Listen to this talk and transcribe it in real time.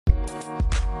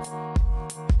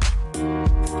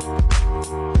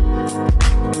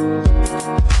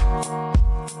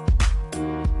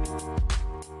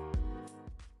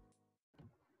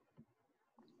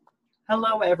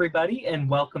Hello, everybody, and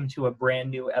welcome to a brand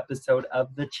new episode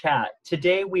of The Chat.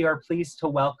 Today, we are pleased to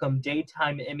welcome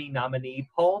Daytime Emmy nominee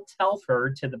Paul Telfer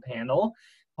to the panel.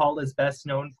 Paul is best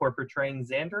known for portraying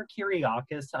Xander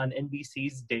Kyriakis on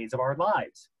NBC's Days of Our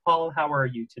Lives. Paul, how are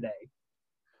you today?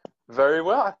 Very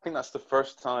well. I think that's the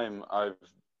first time I've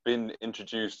been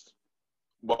introduced,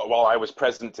 while I was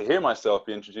present to hear myself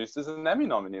be introduced as an Emmy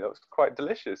nominee. That was quite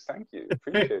delicious. Thank you.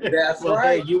 Appreciate it. That's Well,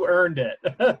 right. hey, you earned it.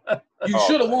 You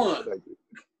should have won. Thank you.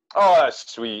 Oh,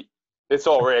 that's sweet. It's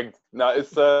all rigged. No, it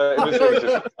was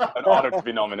just an honor to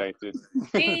be nominated.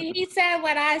 He said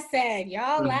what I said.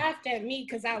 Y'all laughed at me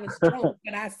because I was drunk,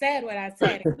 but I said what I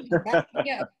said.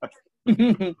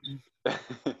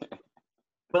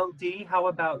 Well, Dee, how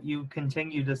about you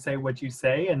continue to say what you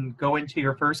say and go into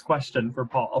your first question for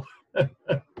Paul?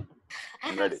 I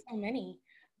have so many,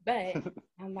 but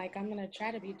I'm going to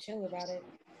try to be chill about it.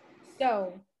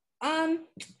 So,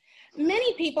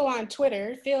 many people on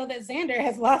Twitter feel that Xander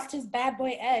has lost his bad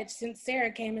boy edge since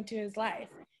Sarah came into his life.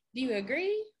 Do you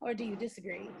agree or do you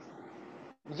disagree?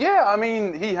 Yeah, I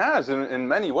mean, he has in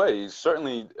many ways,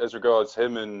 certainly as regards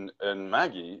him and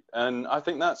Maggie, and I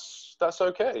think that's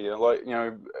okay. It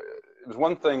was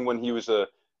one thing when he was a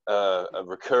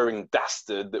recurring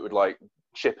dastard that would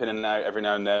chip in and out every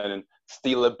now and then and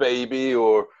steal a baby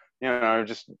or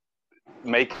just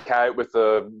make out with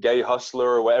a gay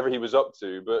hustler or whatever he was up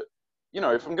to. But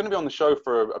if I'm going to be on the show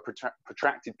for a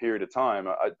protracted period of time,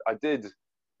 I did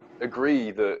agree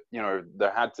that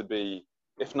there had to be,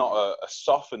 if not a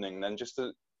softening, then just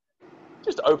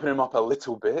open him up a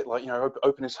little bit,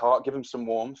 open his heart, give him some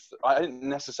warmth. I didn't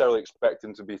necessarily expect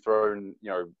him to be thrown,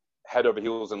 head over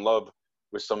heels in love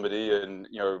with somebody and,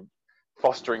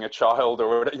 fostering a child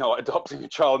or, adopting a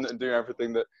child and doing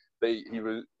everything that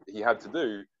he had to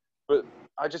do. But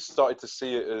I just started to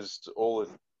see it as all of,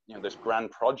 this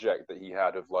grand project that he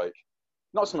had of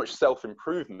not so much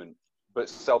self-improvement, but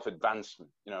self-advancement.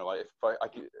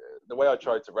 The way I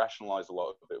tried to rationalize a lot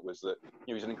of it was that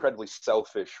he's an incredibly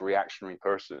selfish, reactionary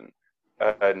person,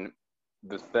 and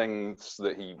the things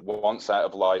that he wants out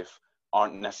of life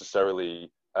aren't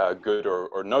necessarily good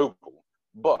or noble,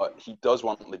 but he does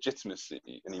want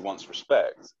legitimacy and he wants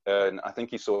respect. And I think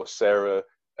he saw Sarah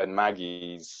and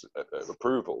Maggie's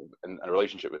approval and a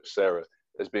relationship with Sarah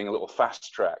as being a little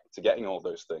fast track to getting all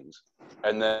those things.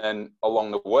 And then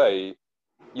along the way,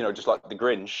 just like the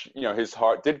Grinch, his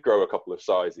heart did grow a couple of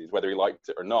sizes, whether he liked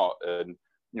it or not. And,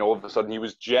 all of a sudden he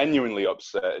was genuinely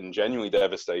upset and genuinely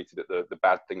devastated at the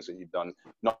bad things that he'd done,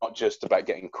 not just about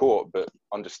getting caught, but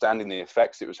understanding the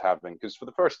effects it was having. Because for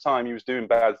the first time he was doing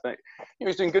bad things. He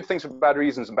was doing good things for bad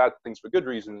reasons and bad things for good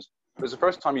reasons. But it was the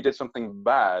first time he did something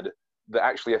bad that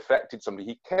actually affected somebody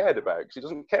he cared about, because he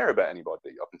doesn't care about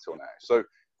anybody up until now.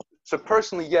 So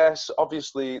personally, yes,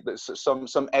 obviously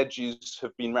some edges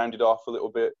have been rounded off a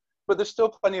little bit, but there's still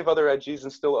plenty of other edges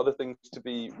and still other things to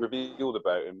be revealed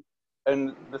about him.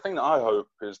 And the thing that I hope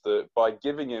is that by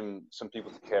giving him some people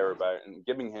to care about and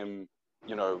giving him,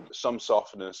 some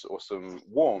softness or some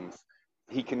warmth,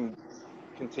 he can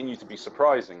continue to be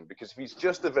surprising. Because if he's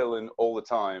just a villain all the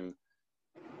time,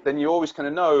 then you always kind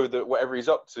of know that whatever he's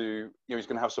up to, he's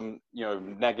going to have some,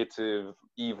 negative,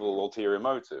 evil, ulterior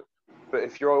motive. But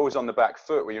if you're always on the back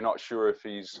foot where you're not sure if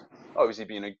is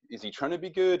he trying to be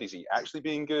good? Is he actually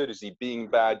being good? Is he being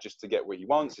bad just to get what he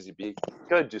wants? Is he being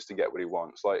good just to get what he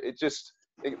wants?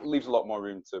 It leaves a lot more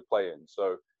room to play in.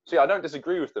 So yeah, I don't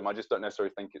disagree with them. I just don't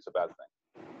necessarily think it's a bad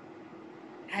thing.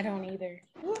 I don't either.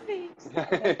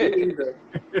 Either.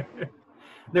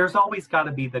 There's always got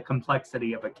to be the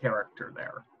complexity of a character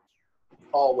there.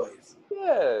 Always.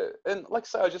 Yeah, and like I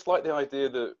say, I just like the idea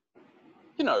that,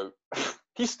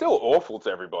 he's still awful to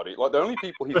everybody. The only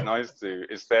people he's nice to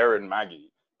is Sarah and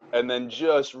Maggie. And then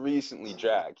just recently,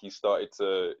 Jack, he started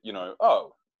to,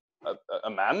 a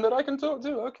man that I can talk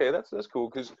to? Okay, that's cool,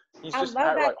 because he's just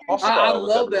outright hostile. I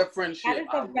love that friendship. That is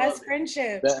the best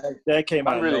friendship. That came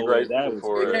out I'm really of nowhere. grateful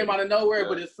for it. It came out of nowhere,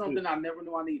 but it's something I never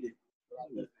knew I needed.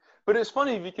 But it's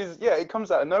funny because, it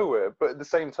comes out of nowhere, but at the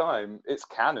same time, it's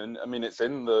canon. I mean, it's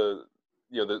in the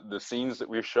scenes that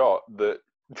we've shot that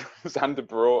Xander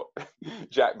brought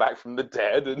Jack back from the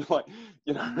dead and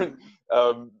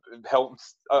helped.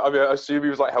 I assume he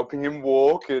was helping him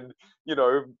walk and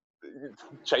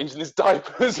changing his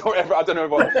diapers or whatever. I don't know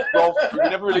what Rolf. We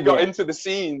never really got into the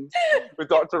scenes with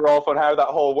Dr. Rolf on how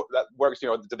that works.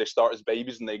 Do they start as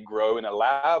babies and they grow in a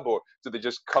lab, or do they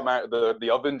just come out of the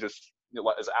oven just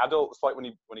as adults, like when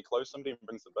he clothes somebody and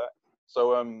brings them back?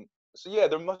 So yeah,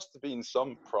 there must have been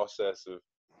some process of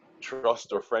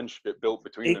trust or friendship built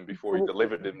between them before he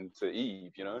delivered him to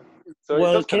Eve, you know? So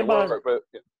well, it does kind of work, but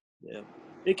yeah.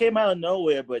 It came out of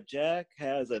nowhere, but Jack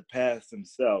has a past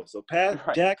himself. So Right.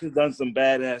 Jack has done some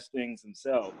badass things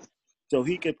himself. So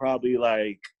he could probably,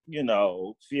 like, you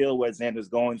know, feel what Xander's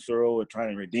going through or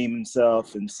trying to redeem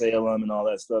himself in Salem and all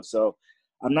that stuff. So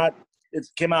it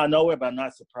came out of nowhere, but I'm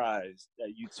not surprised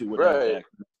that you two would have that.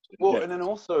 Well, Yeah. and then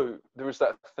also there was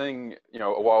that thing, you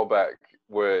know, a while back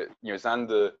where, you know,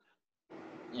 Xander,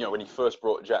 you know, when he first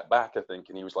brought Jack back, I think,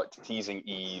 and he was like teasing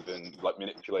Eve and like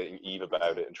manipulating Eve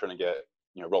about it and trying to get,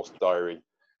 you know, Rolf's diary.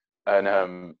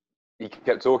 And he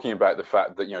kept talking about the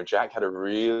fact that, you know, Jack had a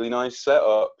really nice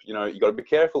setup. You know, you got to be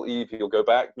careful, Eve. He'll go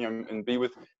back, you know, and be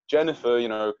with Jennifer. You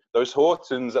know, those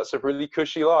Hortons, that's a really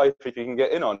cushy life if you can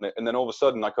get in on it. And then all of a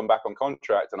sudden I come back on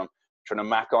contract and I'm trying to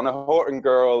mac on a Horton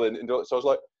girl. And so I was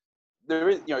like, there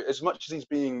is, you know, as much as he's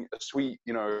being a sweet,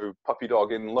 you know, puppy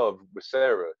dog in love with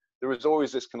Sarah, there was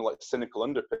always this kind of like cynical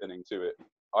underpinning to it,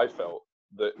 I felt,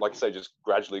 that, like I say, just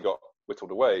gradually got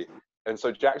whittled away. And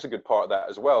so Jack's a good part of that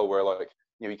as well, where, like,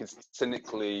 you know, you can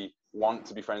cynically want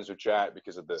to be friends with Jack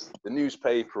because of the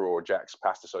newspaper or Jack's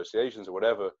past associations or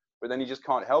whatever, but then he just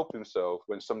can't help himself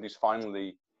when somebody's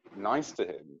finally nice to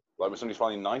him, like when somebody's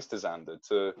finally nice to Xander,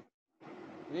 to,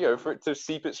 you know, for it to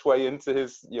seep its way into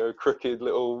his, you know, crooked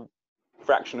little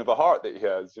fraction of a heart that he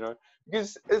has, you know,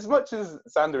 because as much as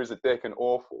Xander is a dick and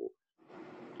awful,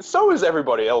 so is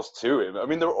everybody else to him. I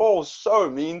mean, they're all so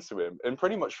mean to him, and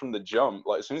pretty much from the jump,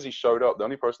 like as soon as he showed up, the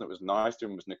only person that was nice to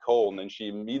him was Nicole, and then she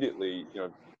immediately, you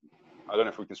know, I don't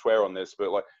know if we can swear on this,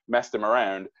 but like messed him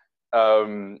around,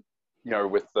 you know,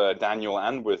 with Daniel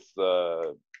and with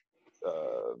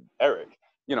Eric,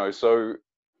 you know. So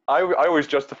I always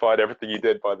justified everything he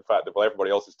did by the fact that, well, everybody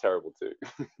else is terrible too.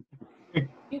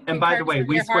 And by the way,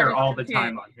 we swear all the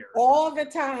time on here. All the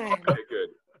time. Okay, good.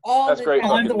 All That's the great.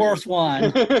 time. I'm the worst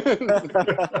one.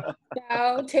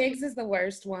 No, Tiggs is the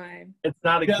worst one. It's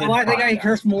not a kid. I think I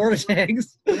curse more to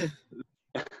Tiggs.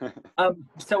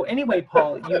 So anyway,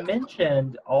 Paul, you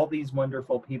mentioned all these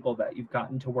wonderful people that you've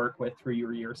gotten to work with through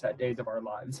your years at Days of Our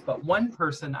Lives, but one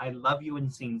person I love you in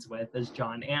scenes with is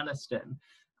John Aniston,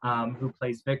 who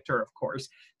plays Victor, of course.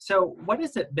 So what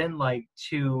has it been like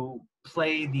to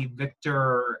play the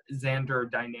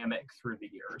Victor-Xander dynamic through the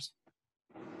years?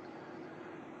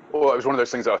 Well, it was one of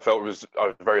those things that I felt I was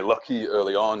very lucky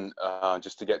early on,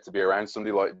 just to get to be around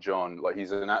somebody like John. Like,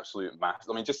 he's an absolute master.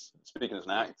 I mean, just speaking as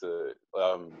an actor,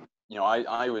 you know,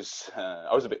 I was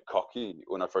a bit cocky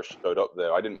when I first showed up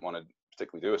there. I didn't want to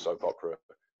particularly do a soap opera,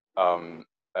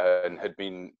 and had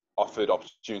been offered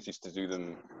opportunities to do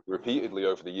them repeatedly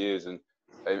over the years, and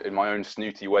in my own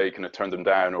snooty way, kind of turned them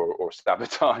down or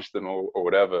sabotaged them or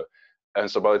whatever. And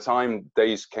so by the time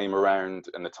Days came around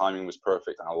and the timing was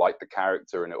perfect and I liked the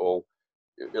character and it all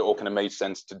kind of made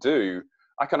sense to do,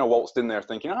 I kind of waltzed in there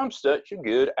thinking, I'm such a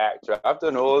good actor. I've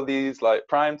done all of these like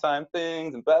primetime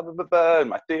things and blah, blah, blah, blah, and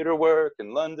my theater work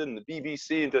in London, the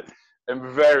BBC, and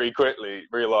very quickly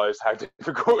realized how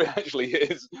difficult it actually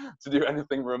is to do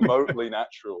anything remotely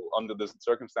natural under the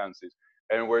circumstances.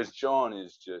 And whereas John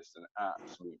is just an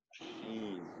absolute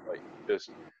machine, like just,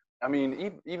 I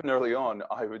mean, even early on,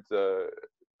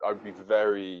 I'd be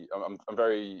very, I'm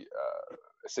very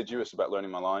assiduous about learning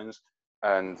my lines,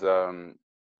 and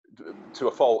to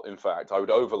a fault, in fact, I would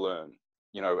overlearn,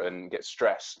 you know, and get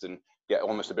stressed and get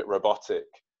almost a bit robotic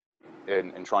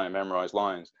in trying to memorize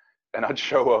lines. And I'd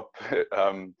show up, you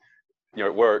know,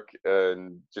 at work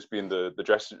and just be in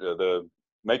the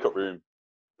makeup room,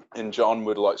 and John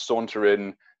would like saunter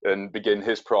in and begin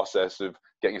his process of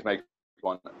getting his makeup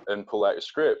on and pull out a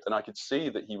script, and I could see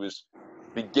that he was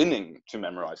beginning to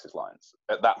memorize his lines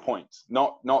at that point.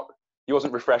 Not he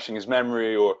wasn't refreshing his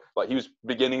memory, or like, he was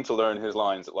beginning to learn his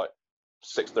lines at like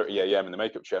 6:30 a.m. in the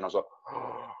makeup chair, and I was like,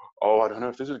 oh, I don't know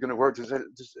if this is going to work. Is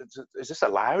this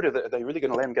allowed? Are they really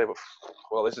going to let him get it?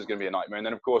 Well, this is going to be a nightmare. And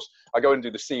then, of course, I go and do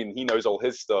the scene. He knows all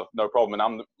his stuff, no problem. And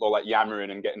I'm all like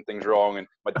yammering and getting things wrong, and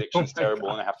my diction's terrible,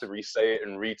 God. And I have to re-say it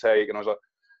and retake. And I was like,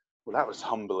 well, that was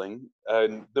humbling.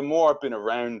 And the more I've been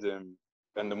around him,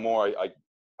 and the more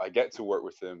I get to work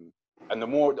with him, and the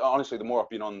more, honestly, the more I've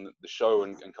been on the show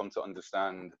and come to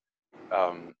understand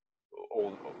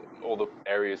all the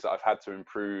areas that I've had to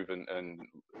improve and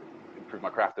improve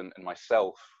my craft and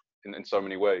myself in so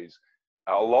many ways.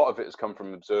 A lot of it has come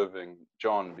from observing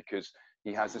John, because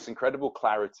he has this incredible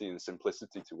clarity and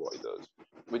simplicity to what he does,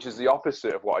 which is the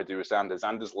opposite of what I do with Xander.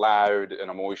 Xander's loud, and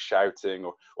I'm always shouting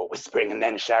or whispering and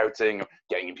then shouting, or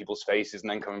getting in people's faces and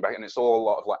then coming back. And it's all a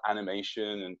lot of like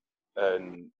animation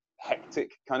and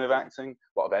hectic kind of acting,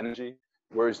 a lot of energy.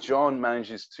 Whereas John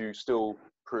manages to still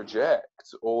project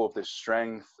all of this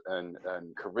strength and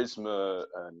charisma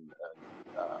and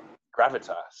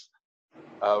gravitas,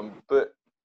 but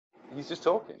he's just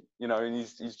talking, you know, and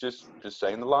he's just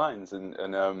saying the lines and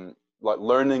like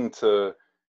learning to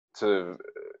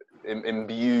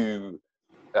imbue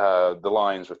the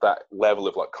lines with that level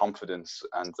of like confidence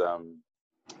and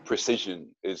precision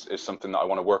is something that I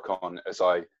want to work on as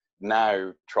I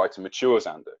now try to mature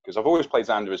Xander, because I've always played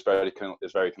Xander as very kind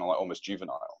of like almost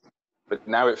juvenile, but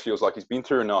now it feels like he's been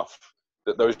through enough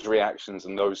that those reactions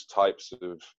and those types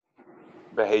of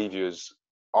behaviors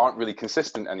aren't really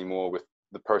consistent anymore with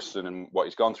the person and what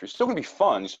he's gone through. It's still going to be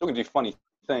fun, he's still going to do funny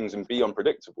things and be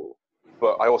unpredictable,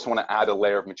 but I also want to add a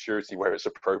layer of maturity where it's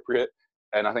appropriate.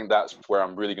 And I think that's where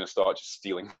I'm really going to start just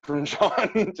stealing from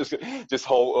John, just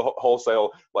wholesale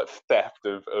like theft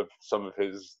of some of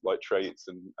his like traits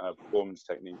and performance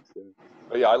techniques.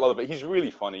 But yeah, I love it. He's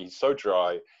really funny. He's so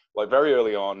dry. Like very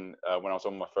early on, when I was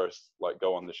on my first like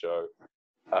go on the show,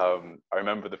 I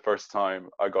remember the first time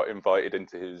I got invited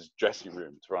into his dressing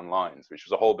room to run lines, which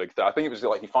was a whole big thing. I think it was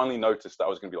like he finally noticed that I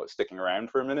was going to be like sticking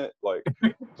around for a minute. Like,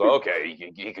 so okay,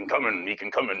 he can come and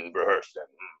rehearse then.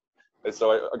 And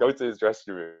so I go to his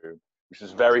dressing room, which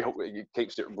is it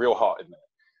keeps it real hot in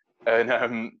there.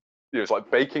 And it's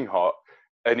like baking hot.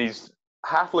 And he's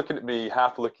half looking at me,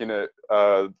 half looking at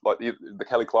like the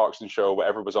Kelly Clarkson show, or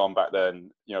whatever was on back then,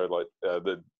 you know, like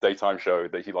the daytime show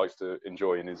that he likes to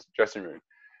enjoy in his dressing room.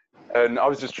 And I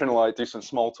was just trying to like do some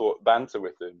small talk banter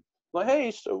with him. Like, hey,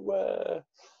 so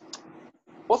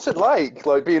what's it like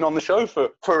being on the show for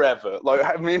forever? Like,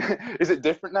 I mean, is it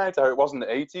different now to how it was in the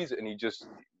 80s? And he just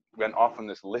went off on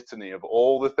this litany of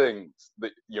all the things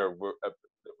that, you know, were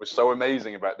so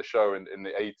amazing about the show in the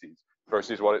 80s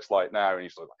versus what it's like now. And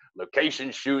he's like,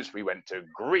 location shoots, we went to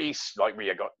Greece, like we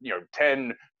got, you know,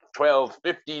 10, 12,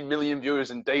 15 million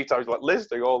viewers in daytime. I was like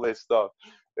listing all this stuff.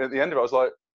 And at the end of it, I was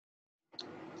like,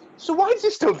 so why does he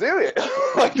still do it?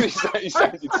 Like he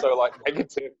sounded so like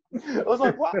negative. I was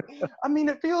like, what? I mean,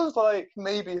 it feels like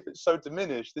maybe if it's so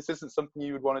diminished, this isn't something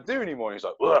you would want to do anymore. And he's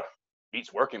like, ugh,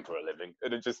 beats working for a living.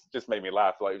 And it just made me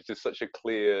laugh. Like it was just such a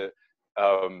clear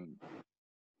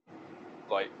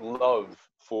like love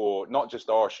for not just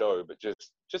our show, but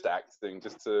just acting,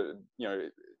 just to, you know,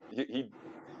 he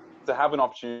to have an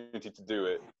opportunity to do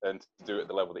it and to do it at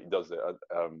the level that he does it.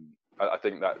 I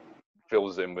think that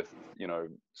fills him with, you know,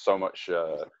 so much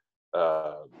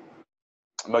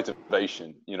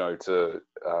motivation, you know, to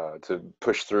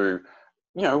push through,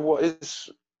 you know, what is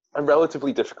a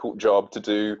relatively difficult job to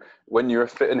do when you're a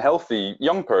fit and healthy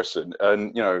young person.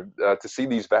 And, you know, to see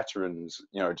these veterans,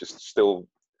 you know, just still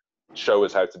show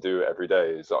us how to do it every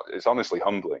day is honestly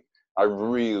humbling. I don't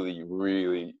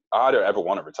ever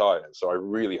want to retire, so I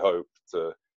really hope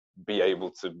to be able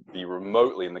to be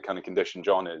remotely in the kind of condition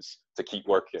John is to keep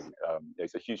working.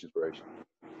 It's a huge inspiration.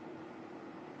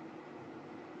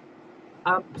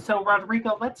 So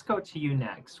Rodrigo, let's go to you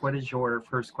next. What is your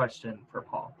first question for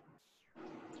Paul?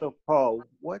 So Paul,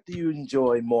 what do you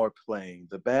enjoy more playing?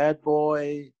 The bad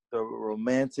boy, the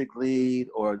romantic lead,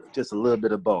 or just a little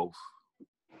bit of both?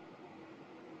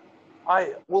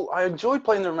 I enjoy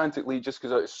playing the romantic lead just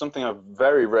because it's something I've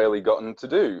very rarely gotten to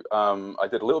do. I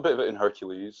did a little bit of it in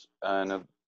Hercules and a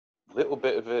little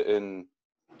bit of it in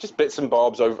just bits and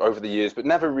bobs over the years, but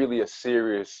never really a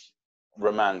serious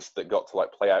romance that got to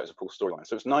like play out as a full storyline.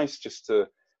 So it's nice just to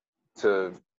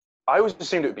I always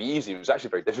assumed it would be easy. It was actually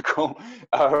very difficult.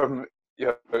 You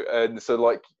know, and so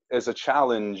like as a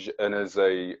challenge and as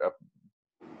a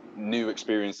new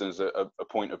experience, as a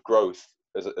point of growth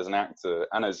as an actor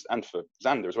and for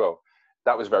Xander as well,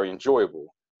 that was very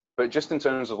enjoyable. But just in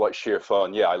terms of like sheer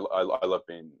fun, yeah, I love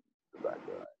being the bad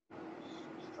guy.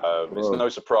 It's no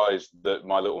surprise that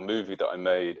my little movie that I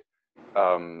made,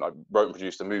 I wrote and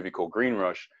produced a movie called Green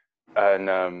Rush,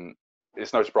 and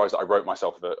it's no surprise that I wrote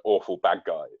myself the awful bad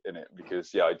guy in it,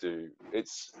 because yeah, I do.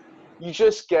 You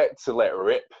just get to let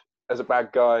rip as a bad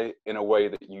guy in a way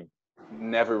that you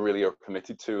never really are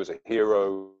committed to as a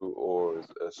hero or as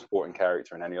a supporting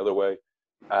character in any other way,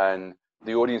 and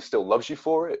the audience still loves you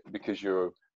for it because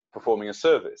you're performing a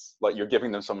service, like you're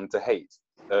giving them someone to hate,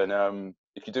 and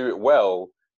if you do it well,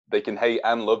 they can hate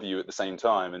and love you at the same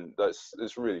time, and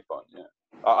it's really fun. Yeah,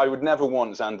 I would never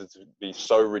want Xander to be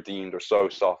so redeemed or so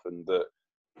softened that,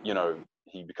 you know,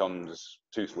 he becomes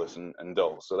toothless and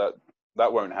dull. So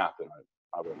that won't happen.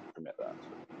 I won't permit that.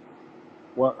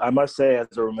 Well, I must say, as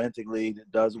a romantic lead,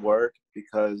 it does work,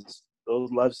 because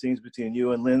those love scenes between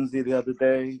you and Lindsay the other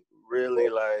day really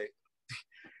like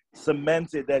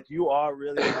cemented that you are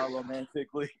really a romantic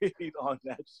lead on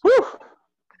that show.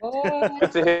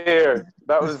 Good to hear.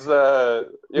 That was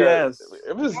Yes.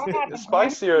 it was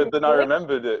spicier than I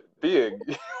remembered it being.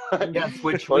 Yes,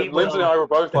 which Like, we Lindsay and I will. were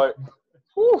both like,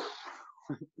 whew.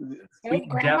 We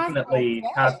definitely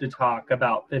have to talk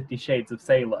about 50 Shades of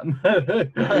Salem.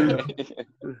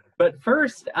 But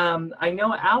first, I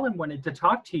know Alan wanted to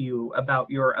talk to you about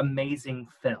your amazing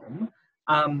film.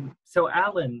 So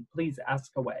Alan, please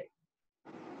ask away.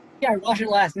 Yeah, I watched it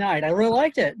last night. I really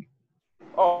liked it.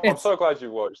 Oh, I'm so glad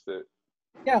you watched it.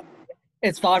 Yeah,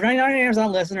 it's $5.99 on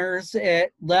Amazon, listeners.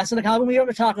 It less than a comic we have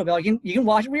to talk about. You can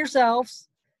watch it for yourselves.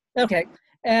 Okay,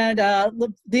 and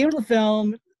the theme of the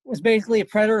film was basically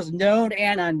predators known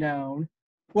and unknown.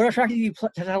 What attracted you to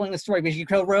telling the story? Because you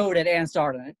co-wrote it and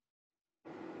starred in it.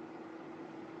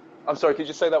 I'm sorry, could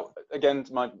you say that again?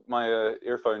 My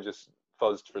earphone just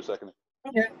fuzzed for a second.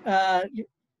 Okay.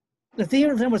 The theme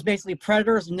of the film was basically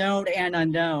predators known and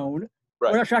unknown.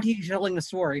 Right. What attracted you to telling the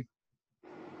story?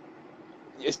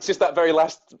 It's just that very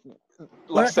last sentence.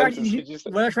 What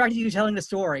attracted you to telling the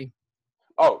story?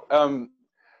 Oh,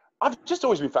 I've just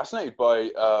always been fascinated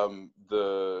by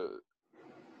the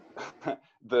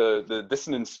the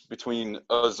dissonance between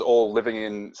us all living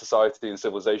in society and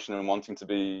civilization and wanting to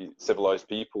be civilized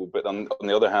people, but on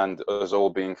the other hand, us all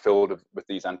being filled with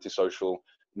these antisocial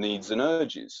needs and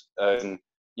urges. And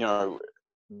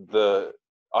the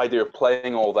idea of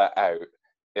playing all that out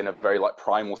in a very like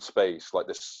primal space, like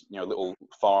this little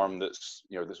farm that's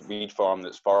this weed farm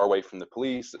that's far away from the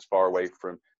police, that's far away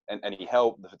from any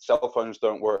help. The cell phones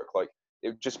don't work. Like it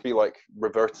would just be like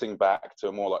reverting back to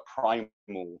a more like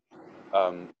primal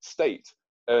state.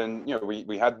 And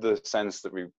we had the sense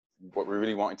that what we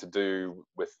really wanted to do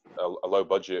with a low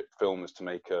budget film was to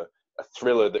make a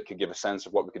thriller that could give a sense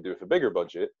of what we could do with a bigger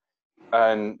budget.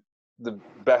 And the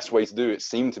best way to do it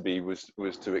seemed to be was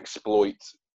to exploit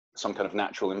some kind of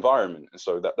natural environment. And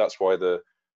so that's why the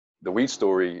weed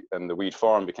story and the weed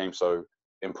farm became so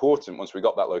important. Once we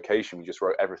got that location, we just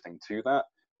wrote everything to that,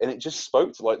 and it just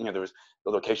spoke to there was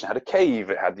the location had a cave,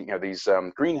 it had these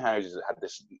greenhouses, it had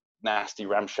this nasty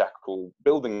ramshackle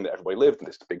building that everybody lived in,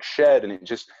 this big shed, and it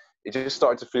just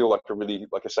started to feel like a really,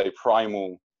 like I say,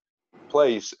 primal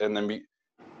place. And then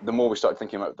the more we started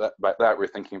thinking about that, we were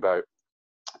thinking about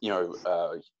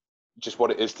just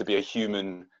what it is to be a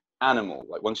human animal.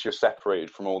 Like once you're separated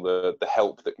from all the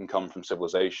help that can come from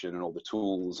civilization and all the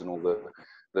tools and all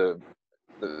the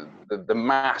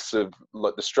mass of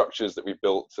like the structures that we've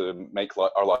built to make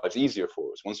our lives easier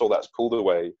for us, once all that's pulled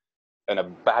away and a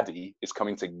baddie is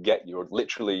coming to get you or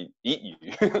literally eat you,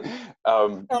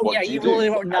 you really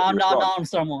want nom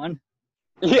someone.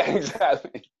 Yeah,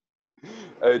 exactly.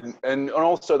 And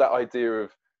also that idea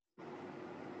of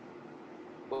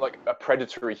like a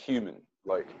predatory human.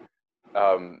 Like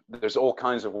there's all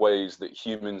kinds of ways that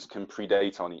humans can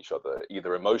predate on each other,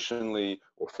 either emotionally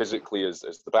or physically, as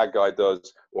the bad guy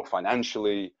does, or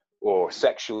financially or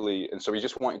sexually. And so we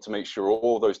just wanted to make sure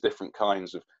all those different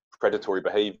kinds of predatory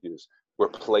behaviors were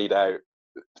played out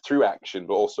through action,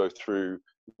 but also through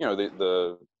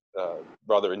the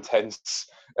rather intense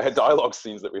dialogue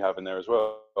scenes that we have in there as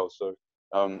well. So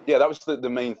that was the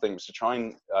main thing, was to try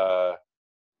and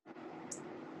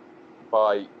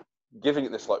by giving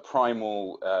it this like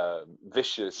primal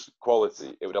vicious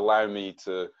quality, it would allow me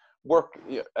to work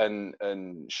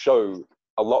and show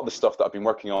a lot of the stuff that I've been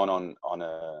working on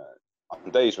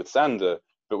days with Sander,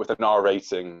 but with an R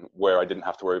rating where I didn't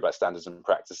have to worry about standards and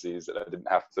practices, and I didn't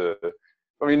have to,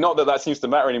 I mean, not that seems to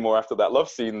matter anymore after that love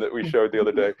scene that we showed the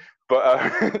other day,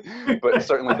 but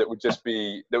certainly that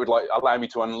would like allow me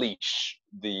to unleash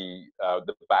the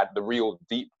real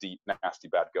deep nasty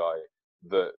bad guy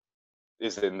that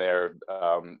is in there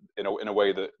in a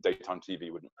way that daytime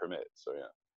TV wouldn't permit. So yeah.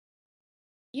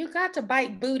 You got to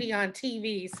bite booty on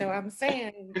TV, so I'm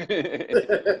saying.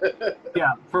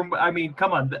 Yeah, come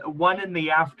on, 1 in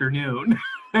the afternoon.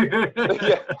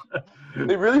 Yeah,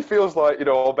 it really feels like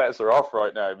all bets are off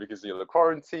right now because the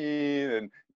quarantine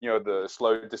and the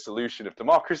slow dissolution of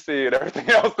democracy and everything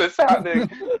else that's happening.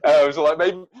 So like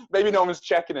maybe no one's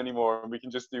checking anymore, and we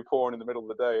can just do porn in the middle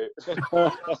of the day.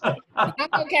 I'm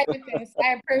okay with this.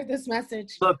 I approve this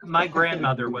message. Look, my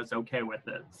grandmother was okay with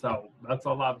it, so that's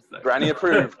all I'm saying. Granny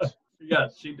approved.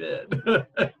 Yes, she did.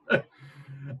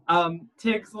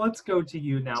 Tiggs, let's go to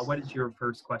you now. What is your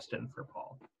first question for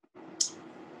Paul?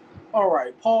 All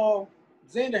right, Paul,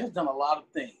 Xander has done a lot of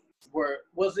things.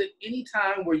 Was it any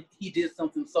time where he did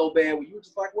something so bad where you were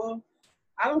just like, well,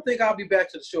 I don't think I'll be back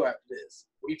to the show after this?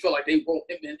 Where you feel like they wrote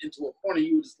him into a corner,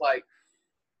 you were just like,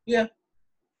 yeah,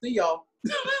 see y'all.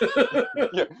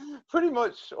 Yeah, pretty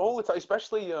much all the time,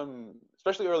 especially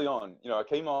early on. You know, I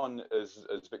came on as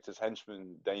Victor's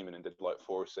henchman Damon and did like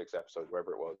 4 or 6 episodes,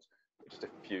 wherever it was, just a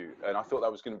few, and I thought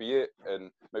that was going to be it,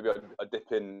 and maybe I'd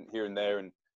dip in here and there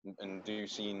and do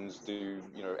scenes, do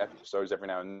episodes every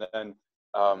now and then.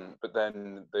 But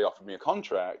then they offered me a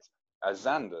contract as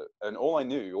Xander, and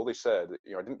all they said,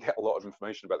 I didn't get a lot of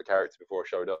information about the character before I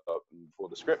showed up and before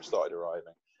the script started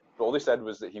arriving. But all they said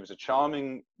was that he was a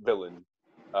charming villain,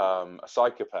 a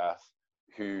psychopath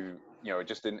who,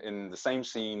 just in the same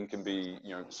scene can be,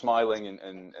 smiling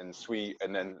and sweet,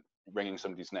 and then wringing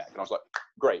somebody's neck. And I was like,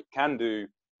 great, can do,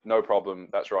 no problem.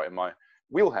 That's right in my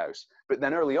wheelhouse. But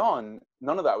then early on,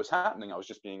 none of that was happening. I was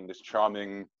just being this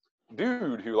charming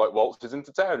dude who like waltzes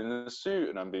into town in a suit,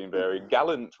 and I'm being very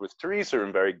gallant with Teresa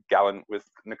and very gallant with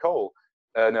Nicole.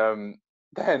 And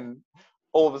then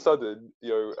all of a sudden,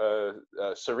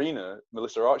 Serena,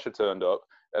 Melissa Archer, turned up,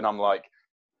 and I'm like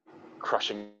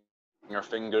crushing her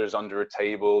fingers under a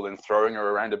table and throwing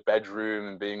her around a bedroom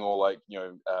and being all like,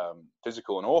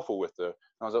 physical and awful with her. And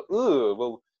I was like, ooh,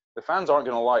 well, the fans aren't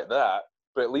going to like that.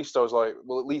 But at least I was like,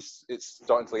 well, at least it's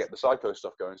starting to get the psycho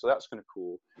stuff going. So that's kind of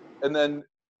cool. And then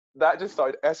that just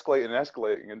started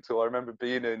escalating until I remember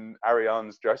being in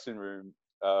Ariane's dressing room,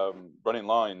 running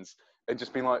lines, and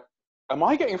just being like, am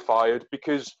I getting fired?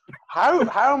 Because how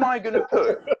am I going to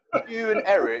put you and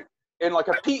Eric in like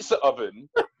a pizza oven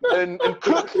and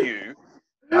cook you,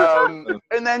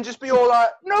 and then just be all like,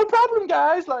 no problem,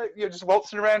 guys, like, just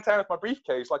waltzing around town with my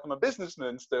briefcase like I'm a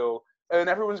businessman still, and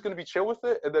everyone's going to be chill with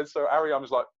it. And then so Ariane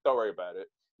was like, don't worry about it,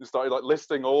 and started like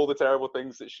listing all the terrible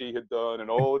things that she had done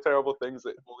and all the terrible things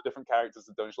that all the different characters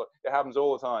had done. She's like, it happens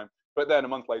all the time. But then a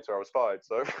month later I was fired,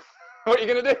 so what are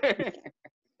you going to do?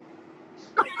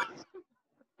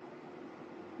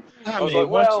 I was like,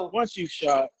 well, once you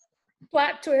shot.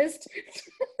 Plot twist.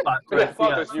 Plot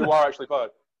twist, you are actually fired.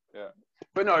 Yeah.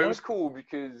 But no, it was cool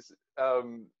because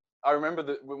I remember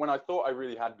that when I thought I'd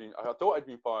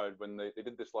been fired when they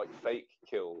did this like fake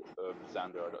kill of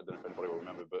Xander. I don't know if anybody will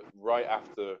remember, but right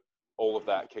after all of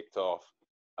that kicked off,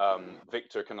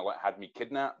 Victor kind of like had me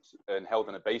kidnapped and held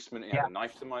in a basement. He had a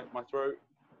knife to my throat.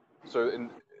 So in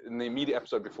the immediate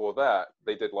episode before that,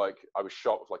 they did like, I was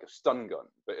shot with like a stun gun,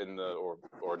 but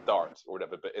or a dart or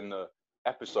whatever, but in the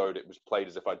episode it was played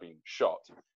as if I'd been shot.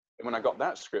 And when I got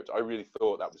that script, I really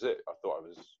thought that was it. I thought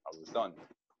I was done.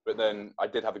 But then I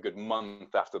did have a good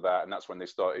month after that, and that's when they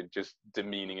started just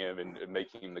demeaning him and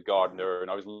making him the gardener. And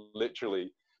I was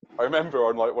literally, I remember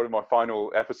on like one of my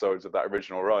final episodes of that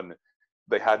original run,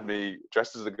 they had me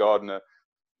dressed as a gardener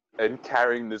and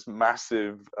carrying this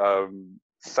massive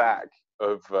sack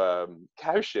of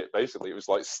cow shit. Basically, it was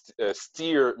like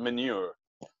steer manure,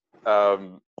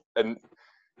 and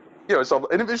so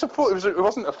and it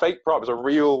wasn't a fake prop. It was a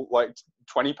real like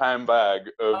 20-pound bag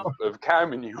of cow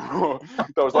manure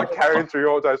that I was like carrying through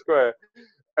Yorktown Square.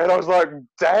 And I was like,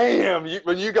 damn,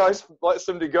 when you guys let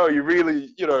somebody go, you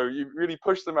really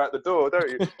push them out the door, don't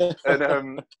you?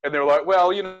 And they were like,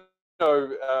 well, you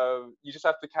just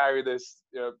have to carry this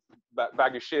that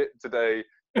bag of shit today,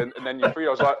 and then you're free.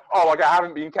 I was like, oh, like I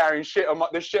haven't been carrying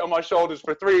this shit on my shoulders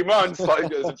for 3 months,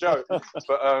 like as a joke.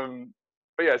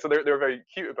 But yeah, so they were very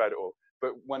cute about it all.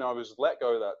 But when I was let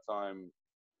go that time,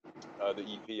 the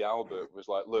EP Albert was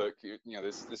like, look,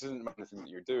 this isn't anything that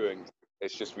you're doing.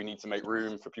 It's just we need to make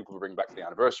room for people to bring back to the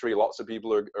anniversary. Lots of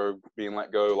people are being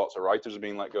let go. Lots of writers are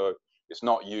being let go. It's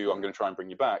not you. I'm going to try and bring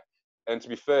you back. And to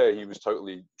be fair, he was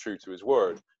totally true to his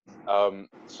word. And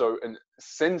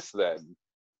since then,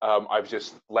 I've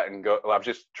just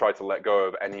tried to let go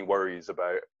of any worries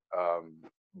about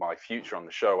my future on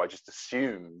the show. I just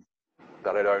assume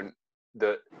that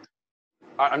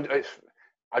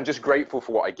I'm just grateful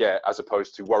for what I get, as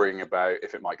opposed to worrying about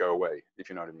if it might go away, if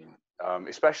you know what I mean.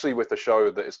 Especially with a show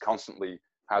that is constantly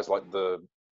has like the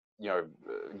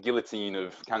guillotine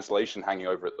of cancellation hanging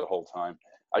over it the whole time.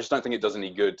 I just don't think it does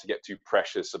any good to get too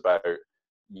precious about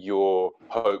your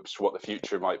hopes for what the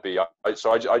future might be.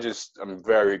 I'm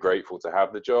very grateful to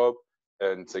have the job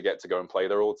and to get to go and play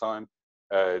there all the time.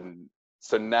 And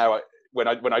so now when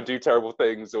I do terrible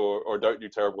things or don't do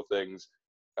terrible things,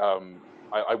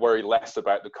 I worry less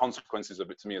about the consequences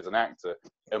of it to me as an actor,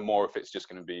 and more if it's just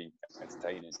going to be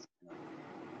entertaining.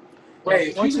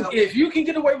 Hey, if you can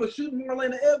get away with shooting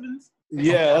Marlena Evans,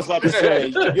 yeah, that's what I'm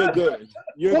saying. You're good.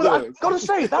 Good. I've got to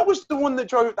say, that was the one that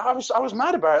drove. I was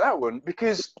mad about that one,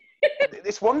 because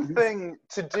it's one thing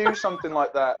to do something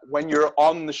like that when you're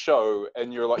on the show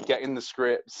and you're like getting the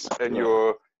scripts and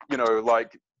you're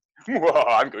like, well,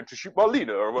 I'm going to shoot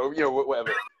Marlena, or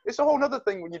whatever. It's a whole other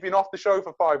thing when you've been off the show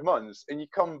for 5 months and you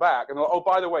come back and like, oh,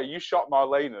 by the way, you shot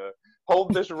Marlena.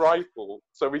 hold this rifle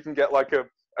so we can get like a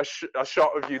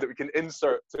shot of you that we can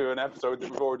insert to an episode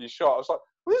that we've already shot. I was like,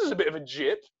 well, this is a bit of a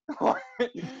jip.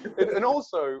 And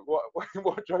also,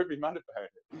 what drove me mad about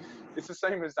it, it's the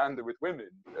same as Xander with women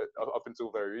up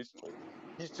until very recently.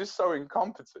 He's just so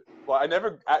incompetent. Like, I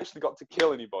never actually got to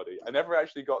kill anybody. I never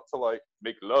actually got to like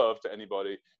make love to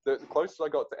anybody. The closest I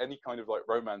got to any kind of like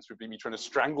romance would be me trying to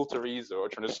strangle Teresa or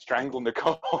trying to strangle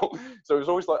Nicole. So it was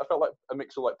always like, I felt like a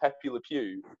mix of like Pepe Le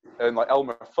Pew and like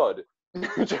Elmer Fudd. Do you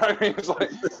know what I mean? It's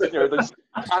like, you know, they just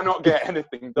cannot get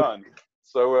anything done.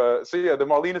 So yeah, the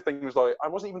Marlena thing was like, I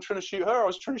wasn't even trying to shoot her. I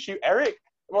was trying to shoot Eric.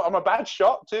 Well, I'm a bad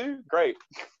shot too. Great.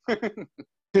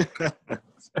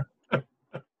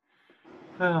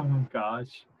 Oh my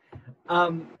gosh.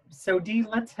 So Dee,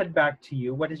 let's head back to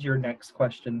you. What is your next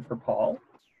question for Paul?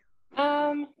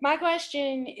 My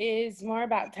question is more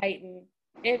about Titan.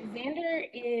 If Xander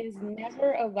is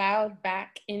never allowed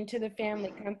back into the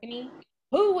family company,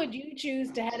 who would you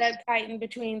choose to head up Titan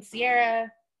between Sierra,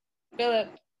 Philip,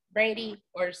 Brady,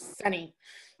 or Sonny?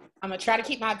 I'm going to try to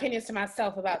keep my opinions to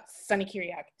myself about Sonny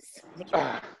Kiriakis.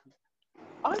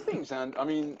 I think Xander, I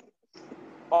mean,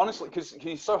 honestly, because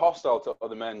he's so hostile to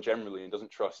other men generally and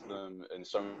doesn't trust them and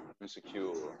so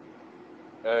insecure.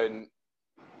 And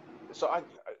so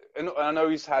I know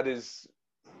he's had his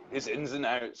ins and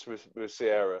outs with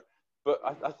Sierra, but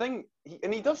I think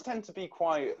he does tend to be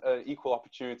quite equal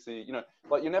opportunity. You know,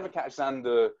 like you never catch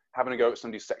Xander having a go at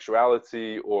somebody's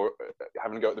sexuality or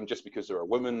having a go at them just because they're a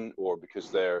woman or because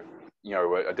they're, you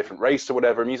know, a different race or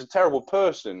whatever. I mean, he's a terrible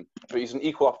person, but he's an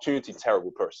equal opportunity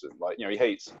terrible person. Like, you know, he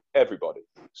hates everybody.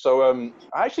 So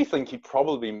I actually think he'd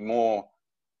probably be more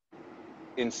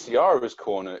in Ciara's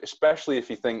corner, especially if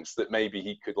he thinks that maybe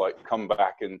he could like come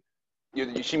back and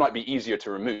she might be easier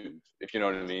to remove, if you know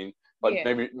what I mean. Like,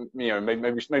 yeah.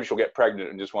 maybe she'll get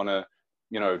pregnant and just want to,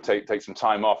 you know, take some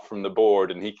time off from the board,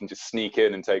 and he can just sneak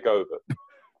in and take over.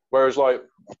 Whereas, like,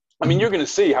 I mean, you're going to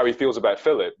see how he feels about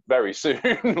Philip very soon.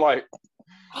 Like,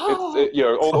 you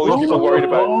know, all these people worried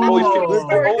about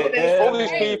all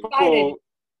these people.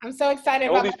 I'm so excited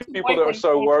all about these people that are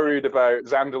so worried about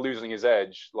Xander losing his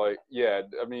edge. Like, yeah,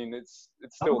 I mean, it's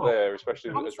still there,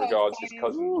 especially as regards his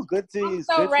cousin. Ooh, good tease. I'm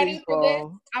so good ready tease, for Paul.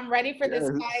 this. I'm ready for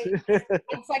this fight.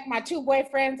 It's like my two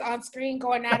boyfriends on screen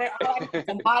going at it. All I need is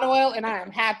some hot oil, and I am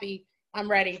happy. I'm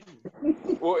ready.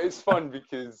 Well, it's fun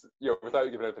because, you know, without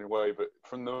giving anything away, but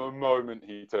from the moment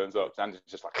he turns up, Xander's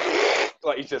just like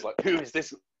he's just like, who is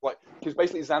this? Like, because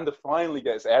basically Xander finally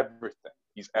gets everything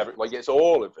he's ever, like, gets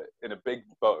all of it in a big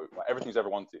boat, like everything he's ever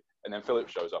wanted. And then Philip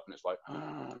shows up and it's like,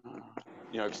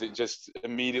 you know, because it just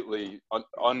immediately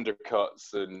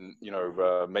undercuts and, you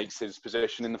know, makes his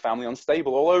position in the family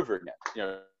unstable all over again. You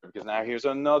know, because now here's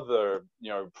another, you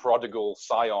know, prodigal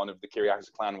scion of the Kiriakis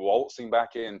clan waltzing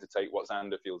back in to take what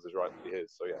Xander feels is rightfully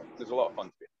his. So yeah, there's a lot of fun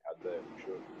to be had there for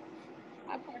sure.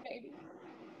 My poor baby.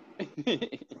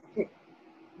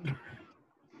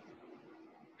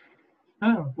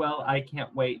 Oh, well, I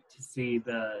can't wait to see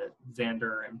the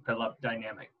Xander and Philip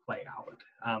dynamic play out.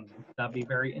 That'll be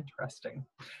very interesting.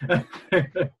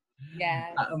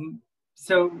 Yeah.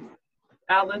 So,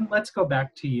 Alan, let's go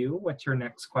back to you. What's your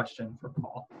next question for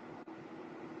Paul?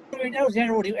 We know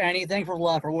Xander will do anything for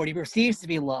love or what he perceives to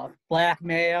be love.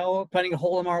 Blackmail, putting a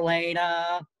hole in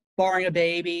Marlena, barring a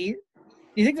baby.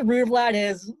 Do you think the root of that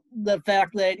is the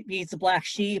fact that he's the black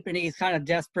sheep and he's kind of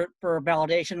desperate for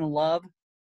validation and love?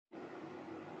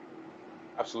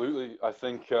 Absolutely. I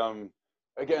think,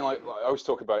 again, like I always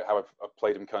talk about how I've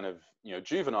played him kind of, you know,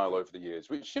 juvenile over the years,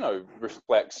 which, you know,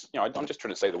 reflects, you know, I'm just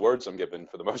trying to say the words I'm given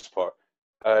for the most part.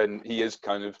 And he is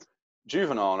kind of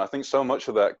juvenile. And I think so much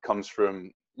of that comes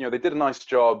from, you know, they did a nice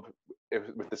job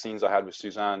with the scenes I had with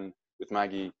Suzanne, with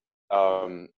Maggie,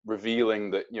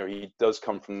 revealing that, you know, he does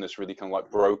come from this really kind of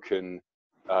like broken,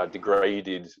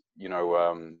 degraded, you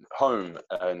know, home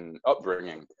and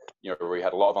upbringing, you know, where he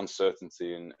had a lot of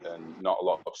uncertainty and not a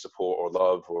lot of support or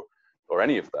love or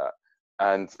any of that.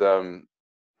 And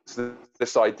so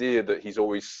this idea that he's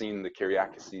always seen the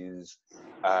Kiriakis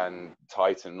and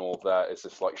Titan and all of that is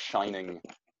this like shining,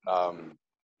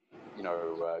 you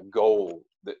know, goal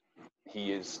that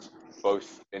he is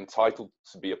both entitled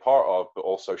to be a part of, but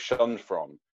also shunned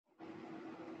from.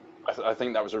 I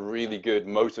think that was a really good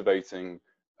motivating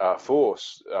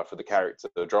force for the character,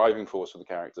 the driving force for the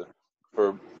character,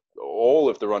 for all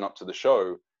of the run up to the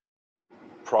show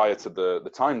prior to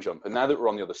the time jump. And now that we're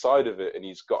on the other side of it and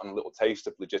he's gotten a little taste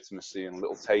of legitimacy and a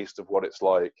little taste of what it's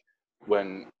like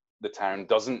when the town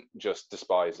doesn't just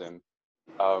despise him,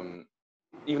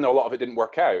 even though a lot of it didn't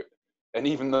work out, and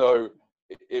even though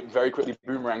it very quickly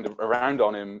boomeranged around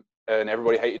on him and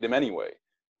everybody hated him anyway,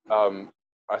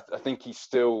 I think he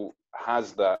still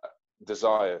has that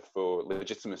desire for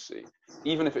legitimacy,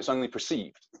 even if it's only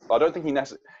perceived. I don't think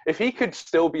if he could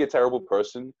still be a terrible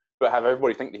person, but have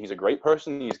everybody think that he's a great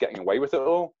person and he's getting away with it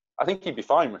all, I think he'd be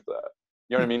fine with that.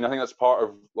 You know what I mean? I think that's part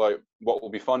of like what will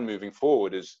be fun moving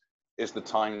forward is the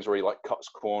times where he like cuts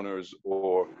corners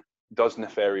or does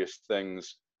nefarious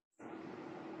things,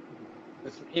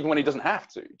 even when he doesn't have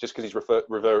to, just because he's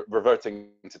reverting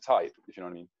to type, if you know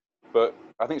what I mean. But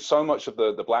I think so much of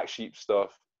the black sheep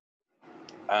stuff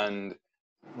and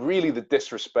really the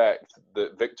disrespect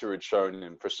that Victor had shown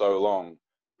him for so long,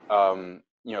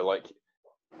 you know, like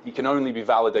he can only be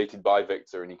validated by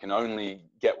Victor and he can only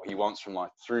get what he wants from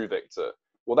life through Victor.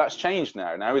 Well, that's changed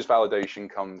now. Now his validation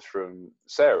comes from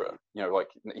Sarah. You know, like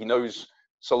he knows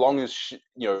so long as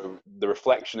you know the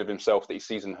reflection of himself that he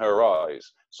sees in her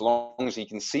eyes, so long as he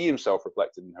can see himself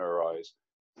reflected in her eyes,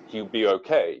 he'll be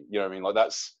okay. You know what I mean? Like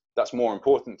that's more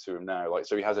important to him now. Like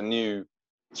so he has a new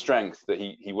strength that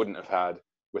he wouldn't have had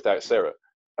without Sarah.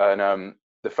 And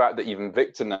the fact that even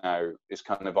Victor now is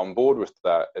kind of on board with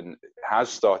that and has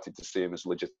started to see him as a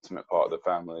legitimate part of the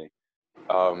family.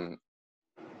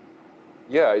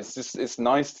 Yeah, it's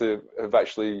nice to have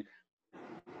actually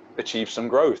achieved some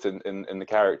growth in the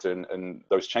character and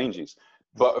those changes.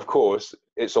 But of course,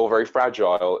 it's all very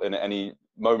fragile and at any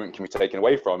moment can be taken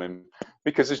away from him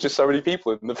because there's just so many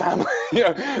people in the family. You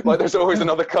know, like there's always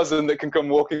another cousin that can come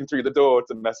walking through the door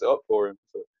to mess it up for him.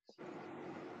 So.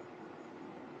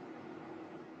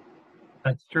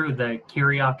 That's true. The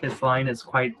Kyriakis line is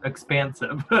quite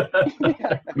expansive.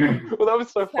 Yeah. Well, that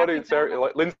was so funny. Sarah,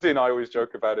 like Lindsay and I always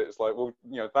joke about it. It's like, well,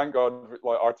 you know, thank God,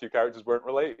 like our two characters weren't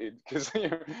related because you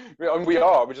know, and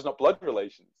we're just not blood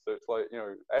relations. So it's like, you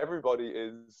know, everybody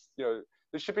is, you know,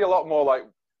 there should be a lot more like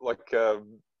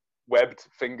webbed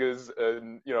fingers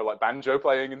and you know like banjo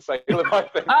playing in Salem. I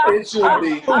think it should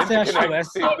be.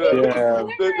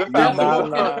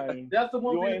 That's the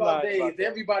one thing about Days.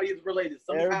 Everybody is related.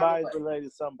 Everybody's related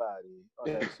to somebody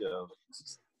on that show.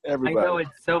 Everybody. I know,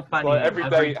 it's so funny. Like every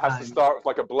day has to start with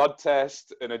like a blood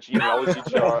test and a genealogy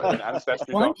chart and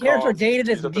ancestry. One character dated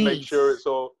his niece. To make sure it's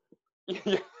all.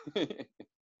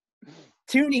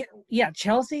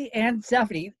 Chelsea and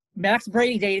Stephanie. Max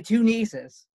Brady dated two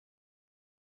nieces.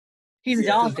 He's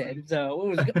adopted,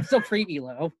 so it was so creepy,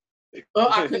 though.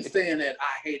 I couldn't stand that.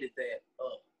 I hated that.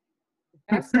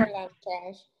 That's storyline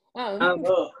trash.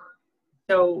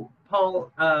 So,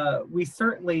 Paul, we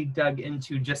certainly dug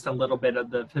into just a little bit of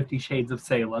the 50 Shades of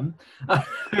Salem.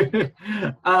 But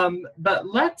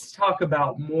let's talk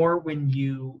about more when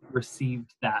you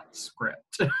received that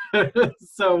script.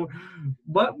 So,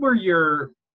 what were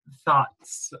your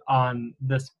thoughts on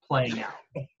this playing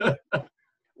out?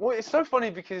 Well, it's so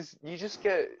funny because you just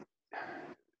get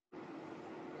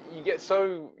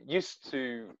so used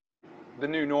to the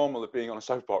new normal of being on a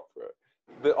soap opera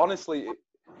that honestly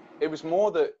it was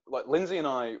more that like Lindsay and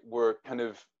I were kind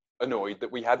of annoyed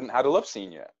that we hadn't had a love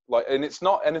scene yet. Like, and it's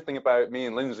not anything about me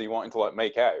and Lindsay wanting to like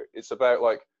make out. It's about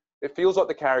like it feels like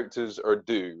the characters are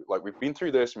due. Like we've been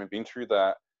through this and we've been through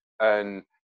that, and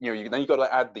you know, then you got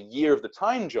to add the year of the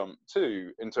time jump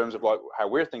too in terms of like how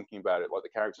we're thinking about it, like the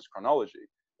characters' chronology.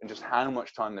 And just how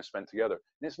much time they spent together.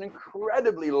 And it's an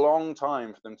incredibly long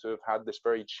time for them to have had this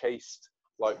very chaste,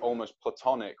 like almost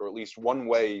platonic, or at least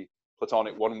one-way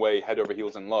platonic, one-way head over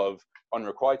heels in love,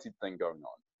 unrequited thing going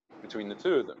on between the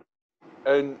two of them.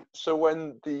 And so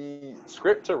when the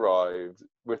script arrived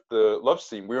with the love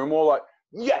scene, we were more like,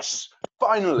 yes,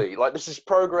 finally, like this is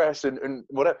progress and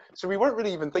whatever. So we weren't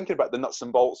really even thinking about the nuts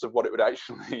and bolts of what it would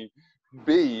actually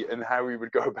be and how we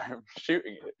would go about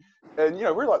shooting it. And you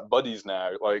know, we're like buddies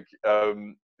now, like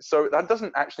so that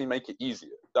doesn't actually make it easier.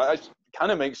 That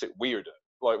kind of makes it weirder,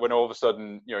 like when all of a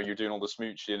sudden, you know, you're doing all the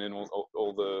smooching and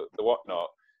all the whatnot,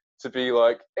 to be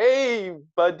like, hey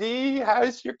buddy,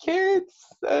 how's your kids,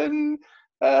 and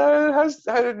how's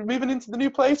moving into the new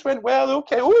place went well,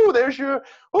 okay, oh there's your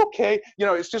okay, you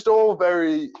know, it's just all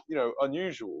very, you know,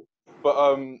 unusual.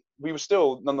 But we were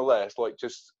still nonetheless, like,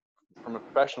 just from a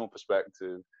professional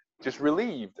perspective, just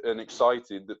relieved and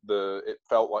excited that it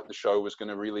felt like the show was going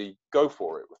to really go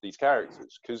for it with these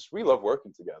characters, because we love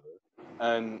working together.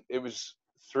 And it was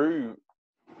through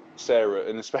Sarah,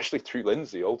 and especially through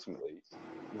Lindsay ultimately,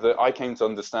 that I came to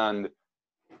understand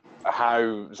how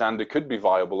Xander could be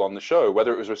viable on the show,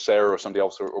 whether it was with Sarah or somebody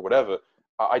else or whatever.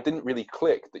 I didn't really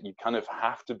click that you kind of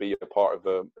have to be a part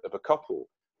of a couple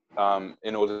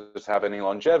in order to have any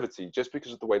longevity, just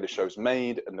because of the way the show's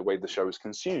made and the way the show is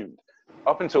consumed.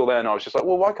 Up until then, I was just like,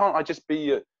 well, why can't I just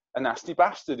be a nasty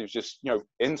bastard who's just, you know,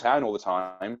 in town all the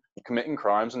time, committing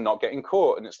crimes and not getting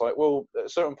caught. And it's like, well, at a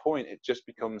certain point, it just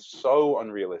becomes so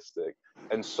unrealistic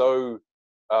and so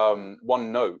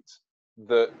one note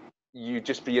that you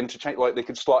just be interchange. Like, they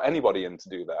could slot anybody in to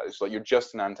do that. It's like you're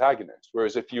just an antagonist.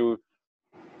 Whereas if you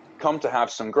come to have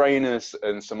some grayness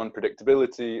and some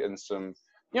unpredictability and some,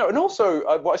 you know, and also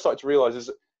what I started to realize is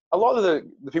a lot of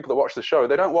the people that watch the show,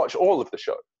 they don't watch all of the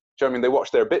show. Do you know what I mean? They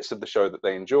watch their bits of the show that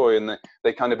they enjoy, and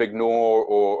they kind of ignore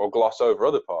or gloss over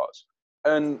other parts.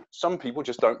 And some people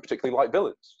just don't particularly like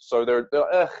villains. So they're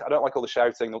like, I don't like all the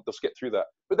shouting, they'll skip through that.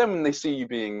 But then when they see you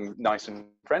being nice and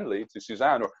friendly to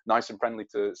Suzanne or nice and friendly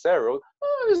to Sarah,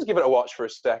 just give it a watch for a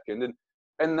second.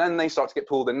 And then they start to get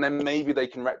pulled, and then maybe they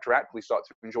can retroactively start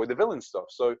to enjoy the villain stuff.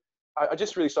 So I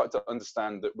just really started to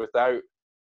understand that without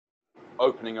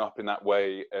opening up in that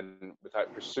way and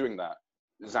without pursuing that,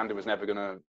 Xander was never going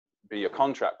to be a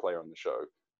contract player on the show.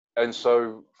 And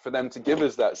so for them to give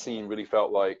us that scene really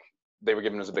felt like they were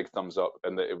giving us a big thumbs up,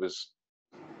 and that it was,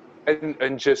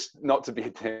 and just not to be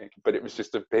a dick, but it was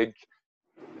just a big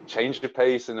change of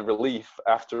pace and a relief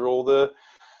after all the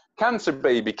cancer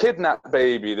baby, kidnapped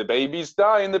baby, the baby's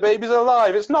dying, the baby's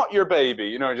alive, it's not your baby,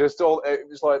 you know, just all, it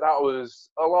was like, that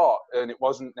was a lot, and it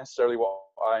wasn't necessarily what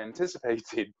I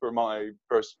anticipated for my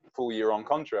first full year on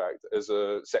contract as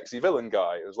a sexy villain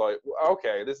guy. It was like,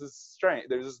 okay, this is strange,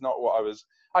 this is not what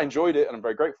I enjoyed it, and I'm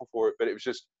very grateful for it, but it was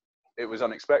just, it was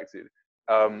unexpected.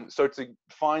 So to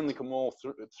finally come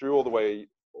through all the way,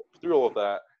 through all of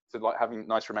that, to like having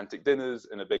nice romantic dinners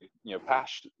and a big, you know,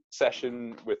 pash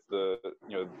session with the,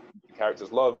 you know, the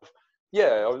characters' love.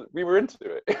 Yeah, we were into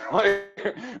it.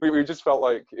 Like, we just felt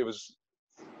like it was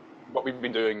what we've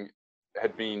been doing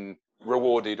had been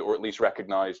rewarded or at least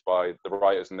recognized by the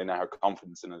writers, and they now have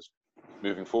confidence in us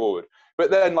moving forward. But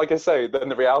then, like I say, then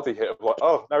the reality hit of like,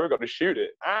 oh, now we've got to shoot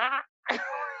it.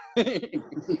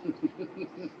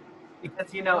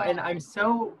 Because, you know, and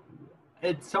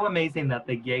it's so amazing that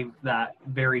they gave that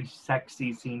very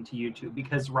sexy scene to YouTube,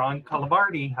 because Ron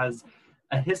Calabardi has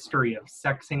a history of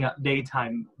sexing up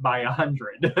daytime by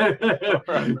 100.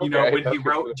 You know, when he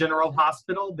wrote General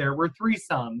Hospital, there were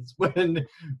threesomes. When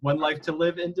One Life to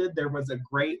Live ended, there was a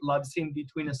great love scene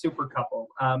between a super couple.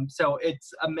 So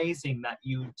it's amazing that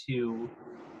you two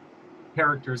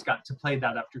characters got to play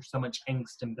that after so much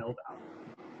angst and build up.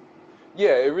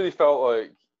 Yeah, it really felt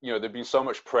like, you know, there'd been so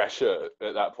much pressure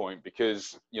at that point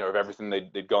because, you know, of everything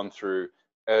they'd gone through.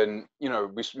 And, you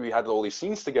know, we had all these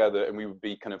scenes together, and we would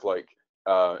be kind of like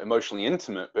emotionally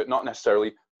intimate, but not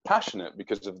necessarily passionate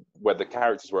because of where the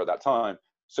characters were at that time.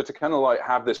 So to kind of like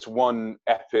have this one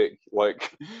epic,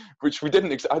 like, which we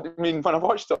didn't, I mean, when I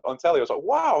watched it on telly, I was like,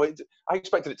 wow, I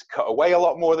expected it to cut away a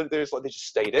lot more than there's, like, they just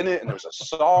stayed in it, and there was a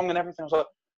song and everything. I was like,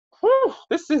 whew,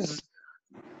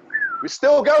 we're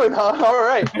still going, huh? All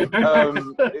right. It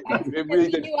really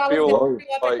did feel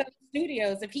like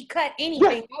studios. If he cut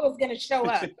anything, I was going to show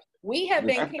up. We have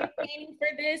been campaigning for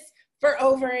this for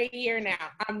over a year now.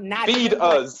 I'm not feed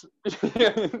us.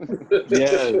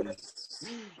 Yes.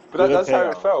 But that's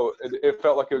how it felt. It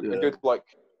felt like a good like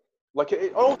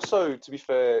it also, to be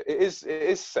fair, it is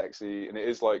sexy, and it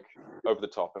is like over the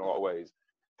top in a lot of ways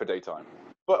for daytime.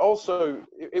 But also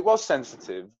it was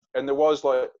sensitive. And there was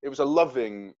like, it was a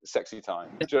loving, sexy time.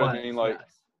 Do you know what I mean? Like,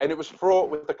 yes. And it was fraught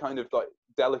with the kind of like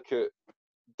delicate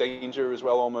danger as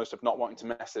well, almost, of not wanting to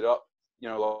mess it up. You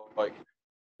know, like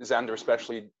Xander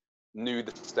especially knew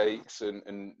the stakes,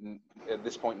 and at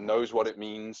this point knows what it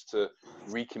means to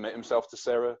recommit himself to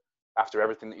Sarah after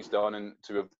everything that he's done, and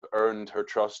to have earned her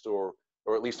trust or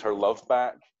at least her love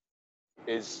back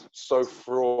is so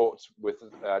fraught with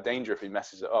danger if he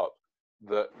messes it up,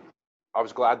 that I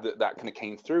was glad that kind of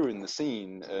came through in the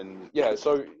scene. And yeah,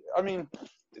 so I mean,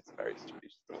 it's very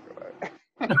strange.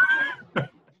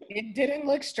 It didn't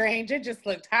look strange, it just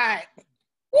looked hot.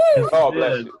 Woo! Oh,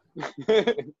 bless you.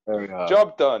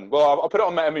 Job done. Well, I'll put it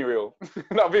on my Emmy reel.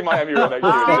 That'll be my Emmy reel next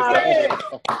year.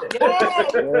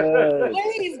 Yes.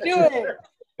 Please do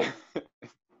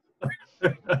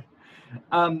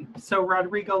it. So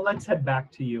Rodrigo, let's head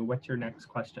back to you. What's your next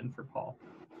question for Paul?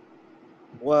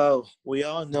 Well, we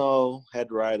all know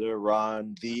head writer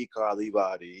Ron the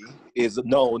Calabardi is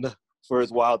known for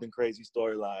his wild and crazy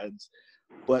storylines,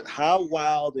 but how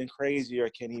wild and crazier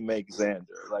can he make Xander?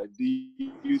 Like, do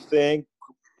you think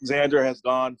Xander has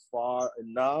gone far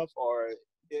enough, or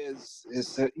is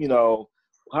you know,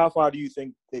 how far do you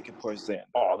think they can push Xander?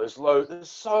 Oh, there's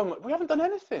so much. We haven't done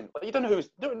anything. Like, we don't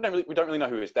really know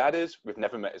who his dad is. We've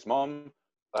never met his mom.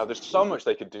 There's so much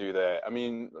they could do there. I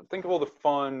mean, think of all the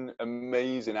fun,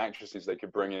 amazing actresses they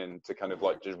could bring in to kind of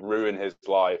like just ruin his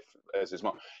life as his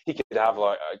mom. He could have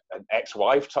like an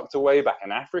ex-wife tucked away back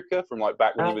in Africa from like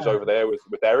back when he was over there with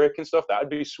Eric and stuff. That would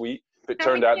be sweet. If it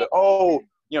turned out that,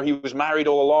 he was married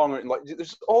all along. And like,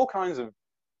 there's all kinds of,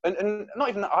 and not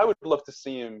even that. I would love to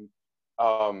see him.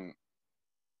 I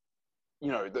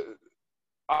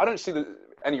don't see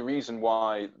any reason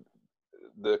why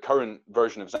the current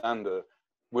version of Xander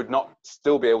would not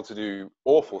still be able to do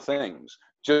awful things,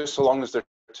 just so long as they're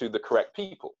to the correct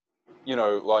people.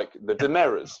 Like the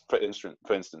Demeras, for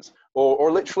instance,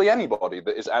 or literally anybody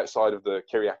that is outside of the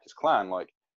Kyriakis clan.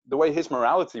 Like the way his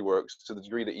morality works, to the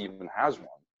degree that he even has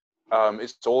one,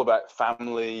 it's all about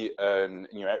family, and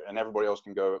and everybody else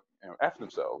can go F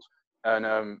themselves.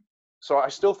 And so I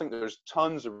still think there's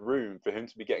tons of room for him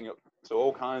to be getting up to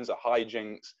all kinds of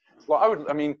hijinks. Like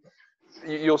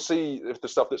you'll see if the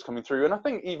stuff that's coming through, and I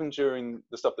think even during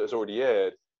the stuff that's already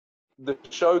aired, the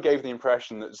show gave the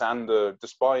impression that Xander,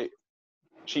 despite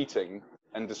cheating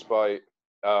and despite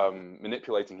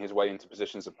manipulating his way into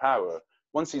positions of power,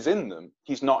 once he's in them,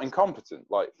 he's not incompetent.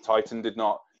 Like Titan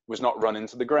was not run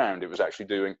into the ground. It was actually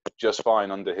doing just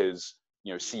fine under his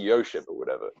CEO-ship or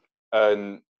whatever.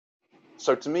 And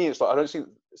so to me, it's like I don't see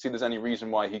there's any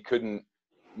reason why he couldn't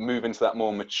move into that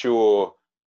more mature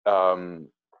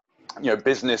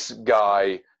business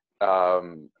guy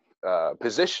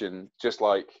position, just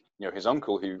like his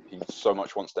uncle, who he so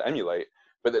much wants to emulate.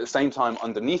 But at the same time,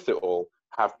 underneath it all,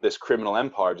 have this criminal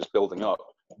empire just building up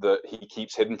that he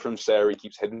keeps hidden from Sarah, he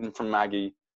keeps hidden from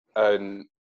Maggie, and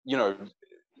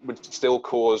would still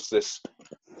cause this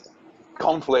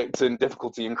conflict and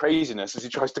difficulty and craziness as he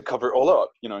tries to cover it all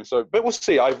up. So, but we'll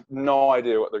see. I have no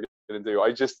idea what they're going to do.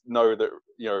 I just know that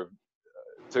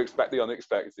to expect the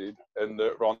unexpected, and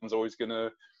that Ron's always going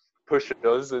to push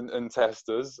us and test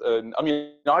us. And I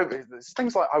mean, it's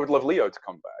things like I would love Leo to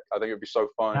come back. I think it'd be so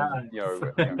fun.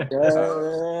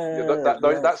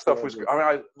 That stuff was.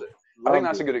 I think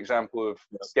that's a good example of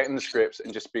getting the scripts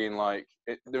and just being like,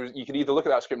 you could either look at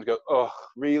that script and go, oh,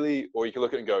 really? Or you could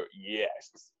look at it and go,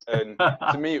 yes. And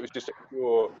to me, it was just a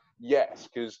pure yes,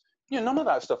 because none of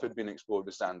that stuff had been explored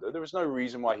with Xander. There was no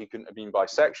reason why he couldn't have been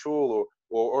bisexual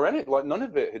or any, like none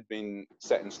of it had been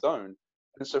set in stone.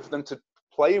 And so for them to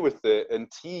play with it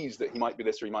and tease that he might be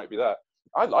this or he might be that,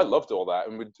 I loved all that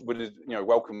and would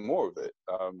welcome more of it.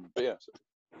 But yeah. So.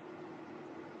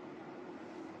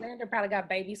 Xander probably got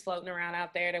babies floating around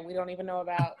out there that we don't even know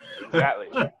about. Exactly.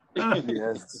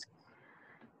 Yes.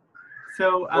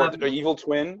 So an evil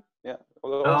twin. Yeah.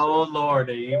 Oh Lord,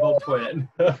 an evil twin.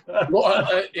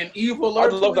 An evil.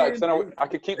 I'd love that, because then I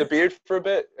could keep the beard for a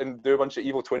bit and do a bunch of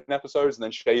evil twin episodes and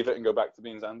then shave it and go back to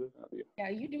being Xander. Yeah,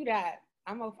 you do that.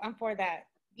 I'm for that.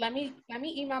 Let me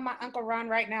email my Uncle Ron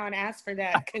right now and ask for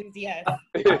that, because yes.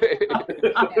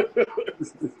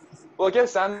 Well, I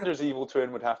guess Xander's evil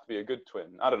twin would have to be a good twin.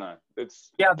 I don't know.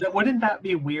 Wouldn't that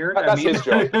be weird? That's his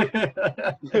job.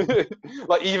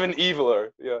 Like even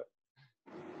eviler. Yeah.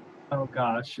 Oh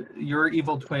gosh, your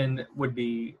evil twin would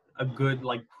be a good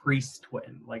like priest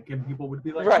twin. Like, and people would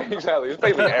be like, right, exactly. It's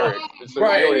basically Eric. So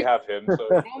right. We already have him.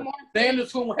 So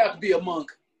Xander's twin would have to be a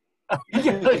monk.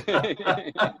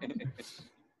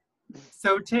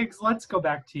 So Tiggs, let's go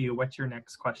back to you. What's your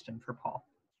next question for Paul?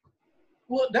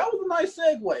 Well, that was a nice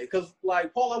segue, because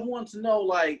like Paul, I wanted to know,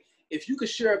 like, if you could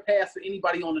share a pass with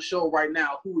anybody on the show right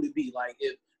now, who would it be? Like,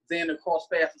 if Xander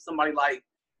crossed paths with somebody like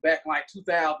back in like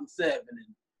 2007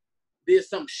 and did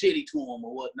something shitty to him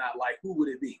or whatnot, like, who would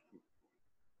it be?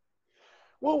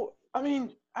 Well, I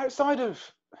mean, outside of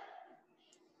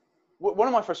one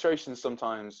of my frustrations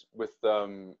sometimes with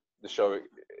the show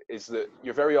is that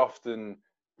you're very often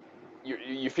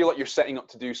you feel like you're setting up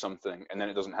to do something and then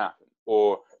it doesn't happen,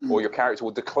 or your character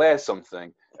will declare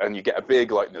something and you get a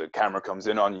big, like, the camera comes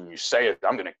in on you and you say it,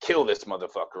 I'm gonna kill this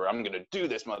motherfucker, or I'm gonna do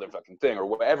this motherfucking thing, or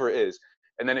whatever it is,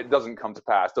 and then it doesn't come to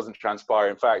pass, doesn't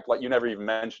transpire. In fact, like, you never even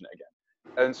mention it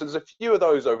again. And so there's a few of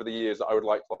those over the years that I would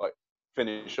like to like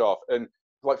finish off. And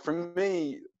like for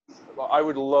me, I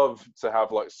would love to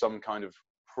have like some kind of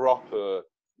proper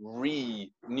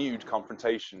renewed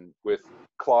confrontation with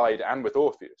Clyde and with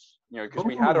Orpheus, because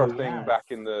we had our thing back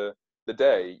in the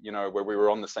day, where we were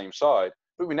on the same side,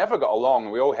 but we never got along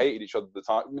and we all hated each other at the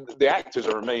time. The actors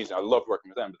are amazing. I loved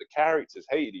working with them, but the characters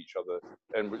hated each other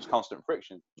and it was constant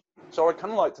friction. So I'd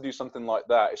kind of like to do something like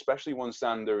that, especially when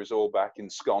Xander is all back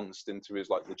ensconced into his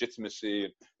like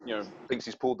legitimacy and, thinks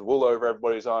he's pulled the wool over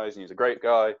everybody's eyes and he's a great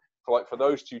guy. For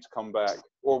those two to come back,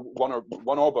 or one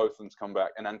or both of them to come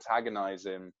back and antagonize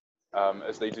him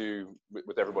as they do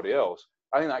with everybody else.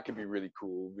 I think that could be really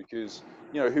cool because,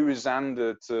 you know, who is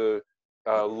Xander to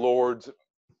lord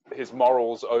his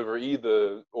morals over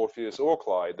either Orpheus or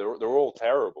Clyde? They're all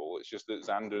terrible. It's just that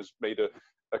Xander's made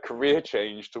a career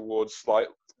change towards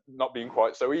not being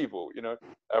quite so evil, you know,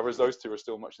 whereas those two are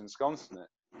still much ensconced in it.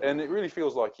 And it really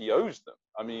feels like he owes them.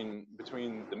 I mean,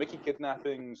 between the Mickey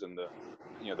kidnappings and the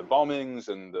bombings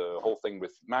and the whole thing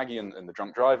with Maggie and the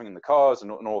drunk driving in the cars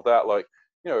and all of that, like,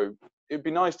 you know, it'd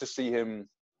be nice to see him,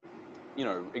 you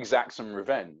know, exact some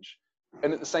revenge.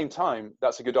 And at the same time,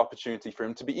 that's a good opportunity for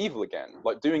him to be evil again.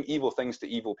 Like, doing evil things to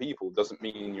evil people doesn't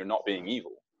mean you're not being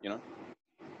evil, you know?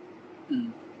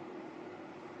 Mm.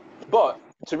 But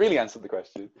to really answer the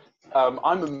question,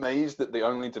 I'm amazed that the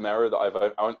only Demera that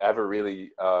I've ever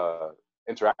really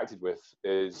interacted with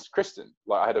is Kristen.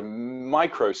 Like, I had a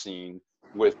micro scene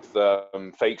with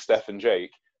fake Steph and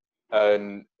Jake,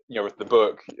 and, you know, with the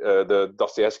book, the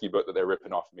Dostoevsky book that they're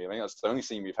ripping off of me. I think that's the only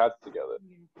scene we've had together.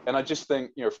 And I just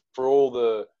think, you know, for all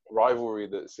the rivalry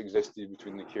that's existed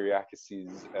between the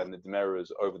Kyriakises and the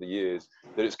Demeras over the years,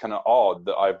 that it's kind of odd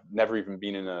that I've never even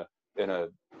been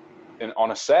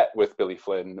on a set with Billy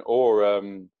Flynn or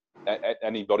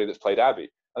anybody that's played Abby.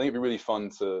 I think it'd be really fun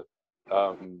to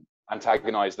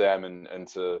antagonize them and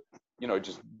to, you know,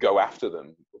 just go after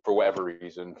them for whatever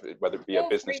reason, whether it be a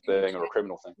business thing or a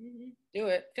criminal thing. Do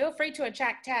it. Feel free to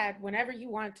attract Tad whenever you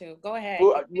want to. Go ahead.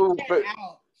 But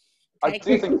I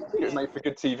do think it's made for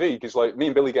good TV because, like, me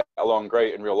and Billy get along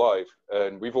great in real life,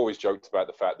 and we've always joked about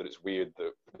the fact that it's weird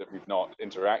that we've not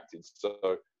interacted. So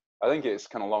I think it's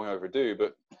kind of long overdue.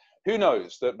 But who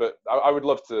knows? But I would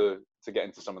love to get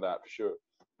into some of that for sure.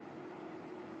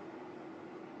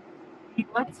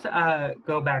 Let's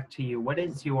go back to you. What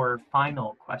is your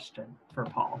final question for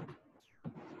Paul?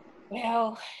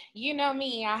 Well, you know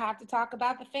me, I have to talk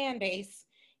about the fan base.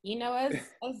 You know,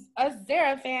 as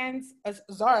Zara fans,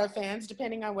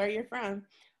 depending on where you're from,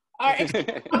 are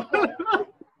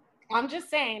I'm just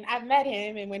saying, I've met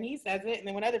him, and when he says it, and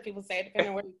then when other people say it, depending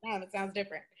on where you're from, it sounds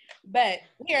different. But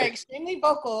we are extremely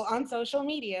vocal on social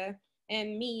media,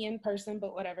 and me in person,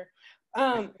 but whatever.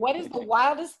 What is the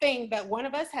wildest thing that one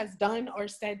of us has done or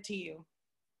said to you?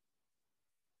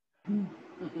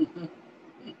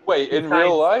 Wait, in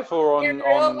real life or on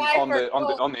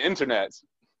the internet?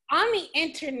 On the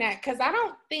internet, because I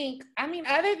don't think, I mean,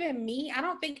 other than me, I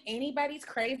don't think anybody's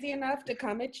crazy enough to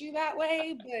come at you that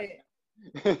way, but...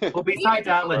 Well, besides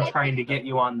Alan trying to get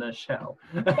you on the show.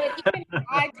 But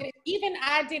even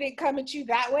I didn't come at you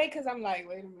that way, because I'm like,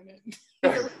 wait a minute.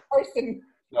 Person.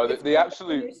 No, the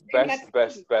absolute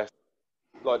best,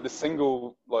 like the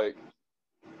single, like,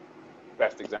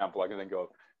 best example I can think of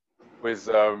was,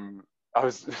 I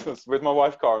was with my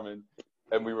wife, Carmen,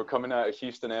 and we were coming out of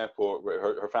Houston Airport, where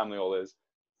her family all is,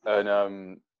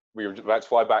 and we were about to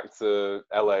fly back to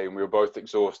LA, and we were both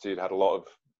exhausted, had a lot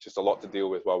to deal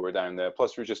with while we were down there.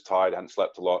 Plus, we were just tired, hadn't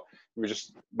slept a lot. We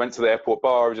just went to the airport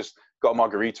bar, we just got a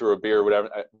margarita or a beer, or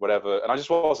whatever. And I just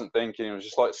wasn't thinking. I was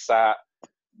just like sat,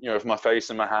 you know, with my face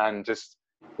in my hand, just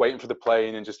waiting for the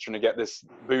plane and just trying to get this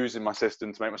booze in my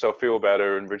system to make myself feel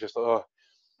better. And we're just,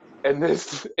 and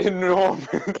this enormous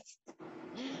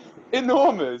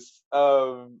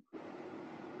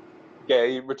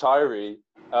gay retiree.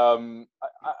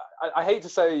 I hate to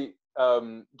say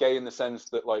gay in the sense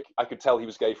that, like, I could tell he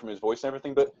was gay from his voice and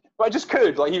everything, but I just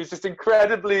could. Like, he was just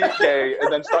incredibly gay,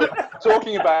 and then started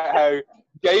talking about how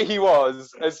gay he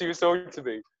was as he was talking to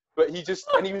me. But he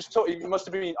was talking. He must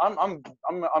have been. I'm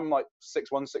like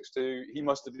 6'1", 6'2". He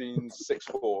must have been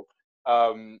 6'4".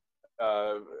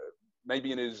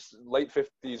 Maybe in his late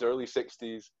 50s, early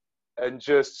 60s, and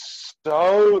just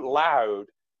so loud.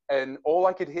 And all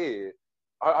I could hear,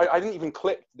 I didn't even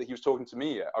click that he was talking to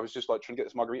me yet. I was just like trying to get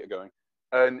this margarita going.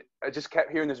 And I just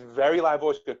kept hearing this very loud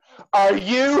voice going, "Are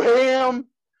you him?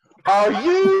 Are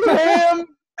you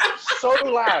him?" So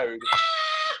loud.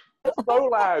 So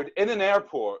loud in an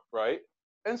airport, right?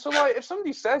 And so, like, if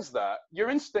somebody says that, your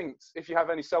instinct, if you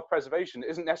have any self-preservation,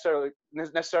 isn't necessary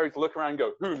to look around and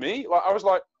go, "Who, me?" Like, I was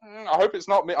like, I hope it's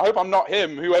not me. I hope I'm not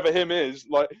him, whoever him is.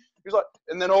 Like, he was like,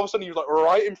 and then all of a sudden he was like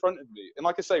right in front of me. And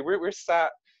like I say, we're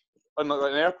sat on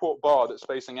like an airport bar that's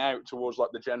facing out towards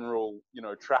like the general, you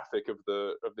know, traffic of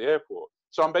the airport.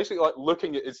 So I'm basically like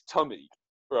looking at his tummy,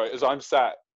 right, as I'm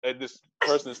sat. And this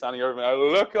person is standing over me. I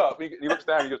look up. He looks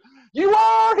down. He goes, "You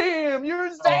are him.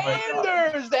 You're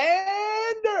Xander.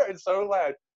 Xander!" It's so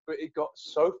loud, but it got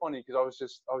so funny because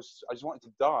I just wanted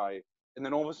to die. And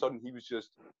then all of a sudden, he was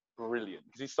just brilliant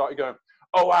because he started going,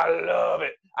 "Oh, I love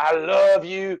it. I love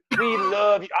you. We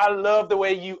love you. I love the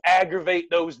way you aggravate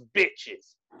those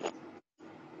bitches.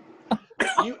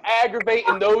 You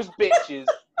aggravating those bitches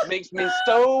makes me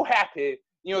so happy.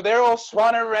 You know, they're all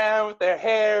swanning around with their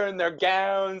hair and their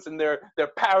gowns and their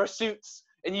power suits,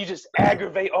 and you just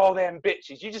aggravate all them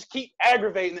bitches. You just keep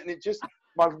aggravating it, and it just,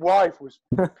 my wife was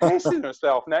pissing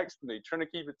herself next to me, trying to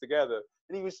keep it together.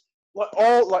 And he was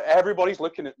like, everybody's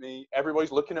looking at me,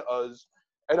 everybody's looking at us.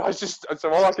 And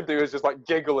so all I could do is just like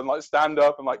giggle and like stand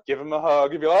up and like give him a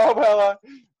hug and be like, oh, well,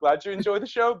 glad you enjoy the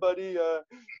show, buddy.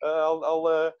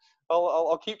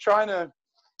 I'll keep trying to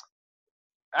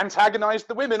antagonize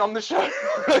the women on the show.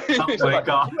 Oh my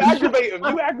God. You aggravate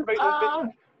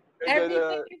them.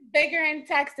 Everything is bigger in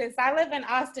Texas. I live in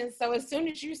Austin, so as soon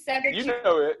as you said that you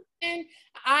know it, in,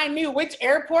 I knew which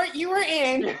airport you were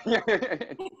in.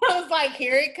 I was like,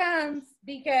 here it comes.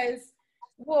 Because,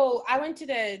 well, I went to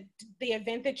the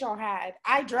event that y'all had.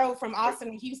 I drove from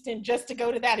Austin to Houston just to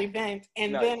go to that event,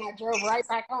 and Nice. then I drove right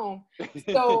back home.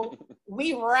 So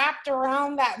we wrapped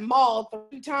around that mall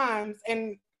 3 times,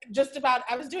 and just about,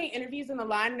 I was doing interviews in the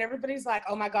line, and everybody's like,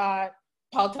 oh my God,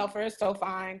 Paul Telfer is so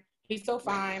fine. He's so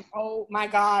fine. Oh my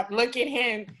God, look at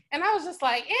him. And I was just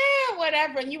like, yeah,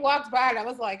 whatever. And you walked by and I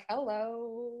was like,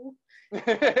 hello.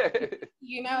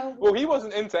 You know? Well, he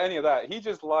wasn't into any of that. He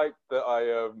just liked that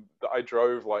I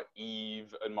drove like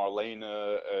Eve and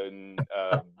Marlena and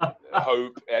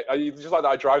Hope. I just like that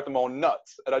I drive them all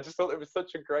nuts. And I just thought it was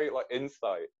such a great like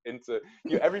insight into,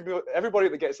 you know, everybody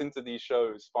that gets into these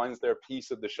shows finds their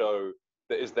piece of the show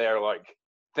that is their like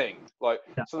thing. Like,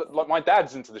 so like my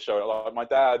dad's into the show. Like my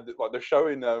dad, like they're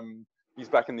showing he's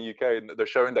back in the UK and they're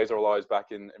showing Days of Our Lives back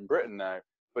in Britain now,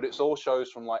 but it's all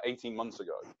shows from like 18 months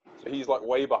ago, so he's like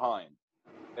way behind,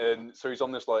 and so he's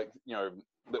on this like, you know,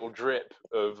 little drip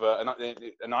of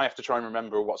and I have to try and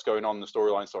remember what's going on in the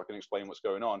storyline so I can explain what's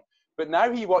going on. But now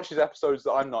he watches episodes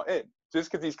that I'm not in just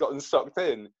because he's gotten sucked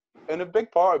in, and a big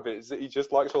part of it is that he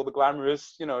just likes all the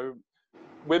glamorous, you know,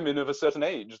 women of a certain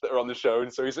age that are on the show.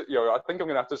 And so he's, you know, I think I'm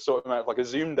gonna have to sort him out like a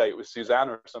Zoom date with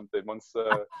Susanna or something once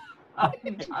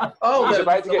he's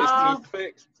about to get his teeth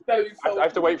fixed. I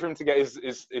have to wait for him to get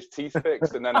his teeth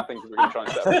fixed, and then I think we're gonna try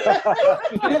and set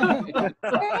up.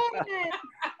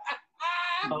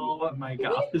 Oh my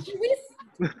gosh.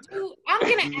 I'm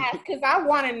gonna ask because I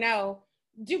want to know,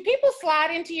 do people slide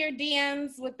into your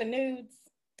DMs with the nudes?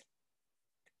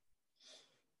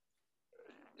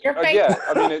 Yeah,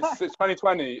 I mean, it's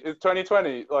 2020. It's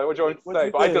 2020. Like, what do you want to say?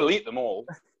 But I delete them all.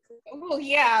 Well,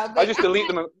 yeah. But I just delete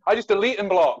them. I just delete and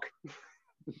block.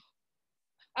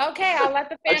 Okay, I'll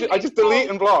let the family. I just delete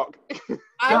and block.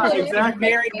 Exactly.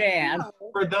 Married man.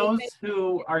 For those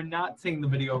who are not seeing the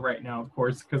video right now, of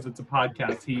course, because it's a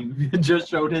podcast, he just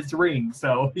showed his ring,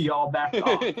 so y'all back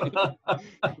off.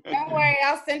 Don't worry,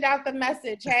 I'll send out the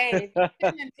message. Hey. Oh,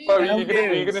 are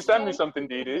you gonna send me something,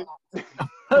 Dee Dee?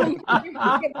 I'll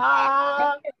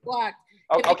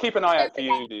keep an eye out for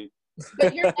you, Dee.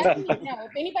 But you're letting me know.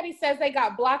 If anybody says they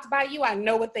got blocked by you, I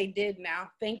know what they did now.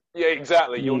 Thank you. Yeah,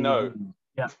 exactly. You'll know.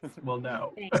 Yes, we'll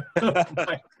know.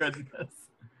 My goodness.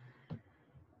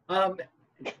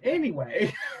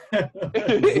 Anyway.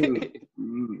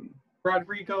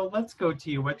 Rodrigo, let's go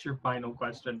to you. What's your final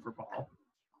question for Paul?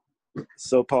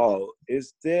 So, Paul,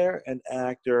 is there an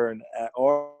actor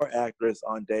or actress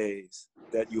on Days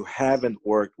that you haven't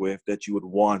worked with that you would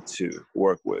want to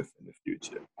work with in the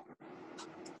future?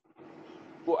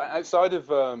 Well, outside of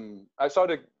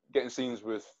getting scenes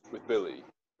with Billy,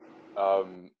 I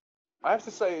have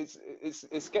to say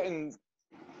it's getting,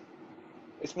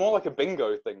 it's more like a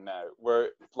bingo thing now, where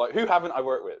like, who haven't I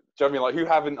worked with? Do you know what I mean? Like, who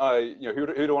haven't I, you know, who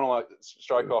do I want to like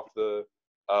strike off the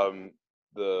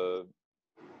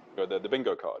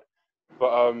bingo card?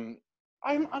 But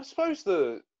I suppose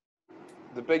the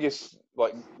biggest,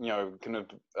 like, you know, kind of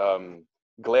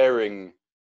glaring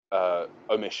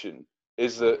omission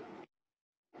is that,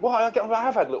 well, I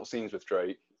have had little scenes with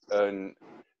Drake,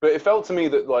 but it felt to me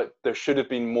that like there should have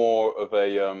been more of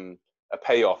a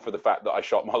payoff for the fact that I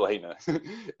shot Marlena,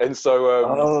 and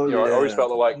so you know, I always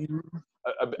felt like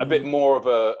a bit more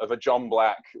of a John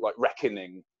Black like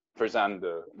reckoning for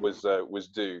Xander was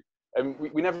due. And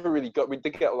we never really got, we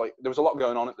did get like, there was a lot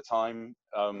going on at the time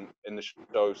in the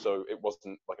show, so it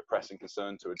wasn't like a pressing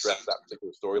concern to address that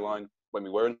particular storyline when we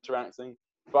were interacting.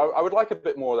 But I would like a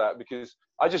bit more of that, because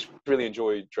I just really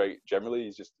enjoy Drake generally.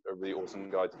 He's just a really awesome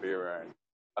guy to be around.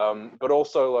 But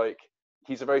also, like,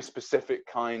 he's a very specific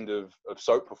kind of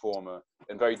soap performer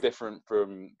and very different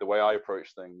from the way I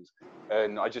approach things.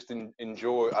 And I just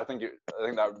enjoy, I think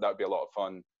that would be a lot of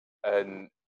fun.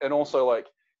 And also, like,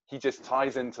 he just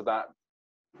ties into that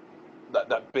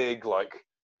big like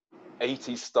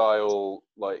 80s style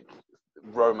like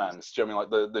romance. Do you know what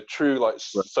I mean? Like the true like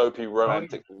soapy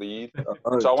romantic lead.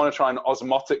 So I want to try and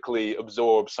osmotically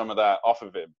absorb some of that off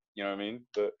of him. You know what I mean?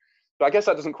 But I guess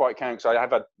that doesn't quite count because I have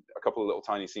had a couple of little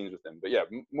tiny scenes with him. But yeah,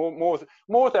 more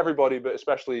with everybody, but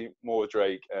especially more with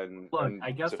Drake. And look, and I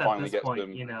guess to at finally this get point,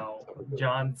 them. you know,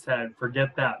 John said,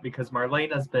 forget that because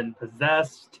Marlena's been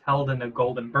possessed, held in a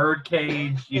golden bird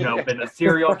cage, you know, been a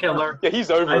serial killer. Yeah,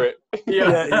 he's over it.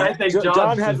 Yeah, I think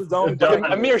John has his own like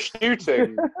a mere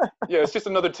shooting. Yeah, it's just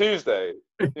another Tuesday.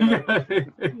 You know?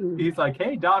 He's like,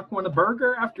 hey, Doc, want a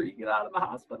burger after you get out of the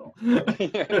hospital?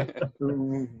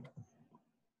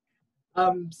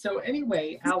 So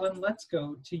anyway, Alan, let's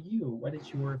go to you. What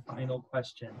is your final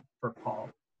question for Paul?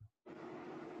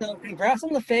 So congrats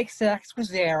on the fake sex with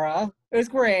Zara. It was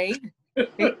great.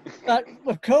 But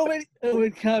with COVID,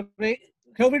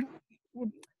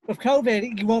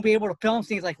 you won't be able to film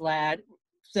scenes like that.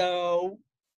 So,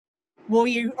 are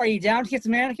you down to kiss a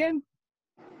mannequin?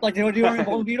 Like they were doing in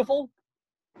Bold and Beautiful?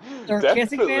 Or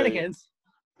kissing mannequins?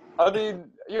 I mean,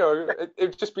 you know,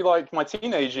 it'd just be like my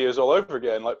teenage years all over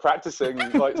again, like practicing,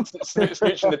 like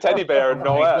smooching the teddy bear and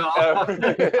all that.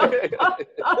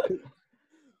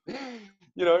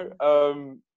 You know,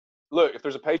 look, if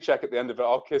there's a paycheck at the end of it,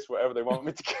 I'll kiss whatever they want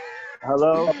me to kiss.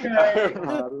 Hello?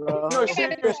 Hello? No,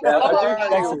 seriously,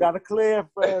 I do. Got to clear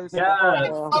first. Yeah.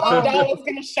 $5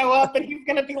 going to show up and he's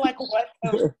going to be like, what?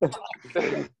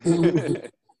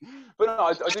 But no,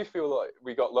 I do feel like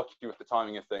we got lucky with the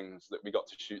timing of things, that we got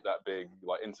to shoot that big,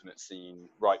 like, intimate scene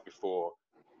right before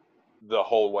the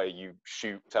whole way you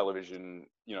shoot television,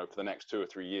 you know, for the next 2 or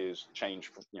 3 years changed,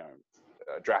 you know,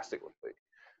 drastically.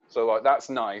 So, like, that's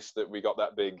nice that we got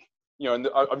that big, you know, and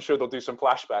I'm sure they'll do some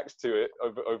flashbacks to it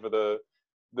over the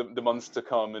months to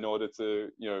come in order to,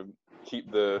 you know,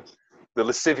 keep the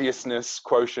lasciviousness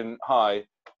quotient high.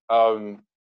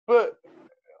 But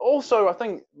also, I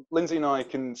think Lindsay and I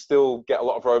can still get a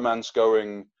lot of romance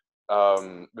going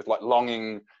with like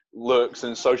longing looks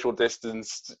and social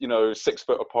distance, you know, 6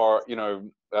 foot apart, you know,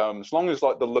 as long as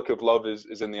like the look of love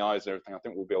is in the eyes and everything, I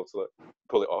think we'll be able to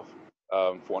pull it off,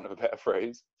 for want of a better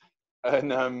phrase.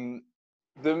 And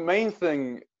the main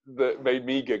thing that made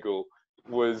me giggle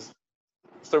was,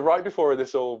 so right before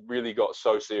this all really got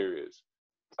so serious,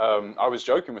 I was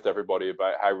joking with everybody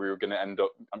about how we were going to end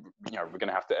up, you know, we're going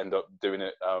to have to end up doing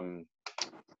it.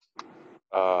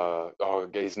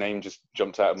 His name just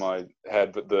jumped out of my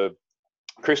head, but the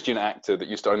Christian actor that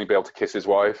used to only be able to kiss his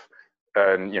wife,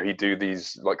 and, you know, he'd do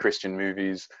these like Christian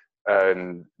movies,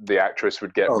 and the actress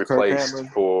would get replaced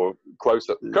for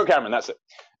close-up. Kirk Cameron, that's it.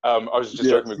 I was just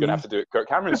joking we were going to have to do it Kirk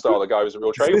Cameron style. The guy was a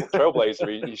real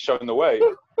trailblazer. He's shown the way.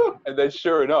 And then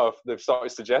sure enough, they've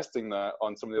started suggesting that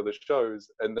on some of the other shows.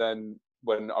 And then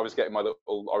when I was getting my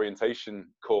little orientation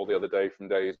call the other day from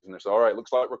Dave, and they said, all right,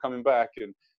 looks like we're coming back,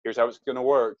 and here's how it's going to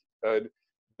work. And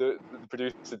the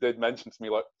producer did mention to me,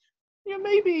 like, you know,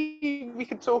 maybe we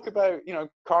could talk about, you know,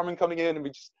 Carmen coming in and we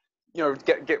just, you know,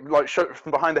 get like shot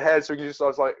from behind the head. So we can just, I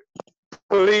was like,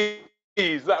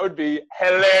 please, that would be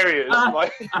hilarious.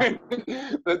 Like,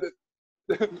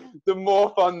 the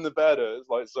more fun, the better. It's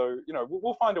like, so, you know,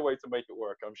 we'll find a way to make it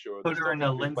work, I'm sure. Put her in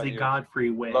a Lindsay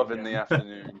Godfrey wig. Love in the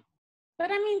afternoon.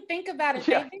 But I mean, think about it.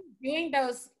 Yeah. They've been doing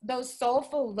those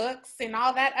soulful looks and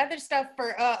all that other stuff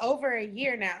for over a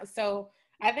year now. So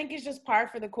I think it's just par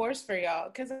for the course for y'all.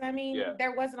 Because, I mean,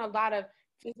 there wasn't a lot of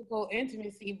physical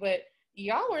intimacy, but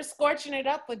y'all were scorching it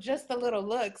up with just the little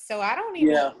looks. So I don't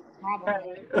even have a problem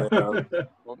with it.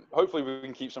 Well, hopefully we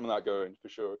can keep some of that going for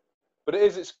sure. But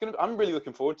I'm really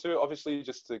looking forward to it. Obviously,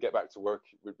 just to get back to work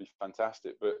would be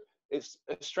fantastic. But it's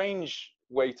a strange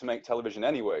way to make television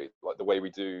anyway, like the way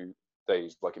we do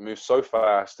days. Like, it moves so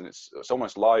fast, and it's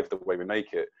almost live the way we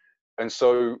make it. And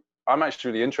so I'm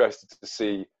actually really interested to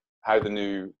see how the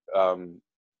new,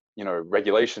 you know,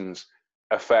 regulations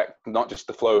affect not just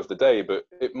the flow of the day, but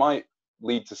it might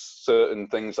lead to certain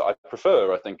things that I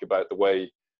prefer, I think, about the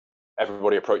way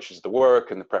everybody approaches the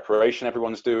work and the preparation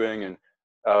everyone's doing. And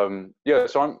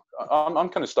so I'm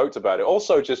kind of stoked about it.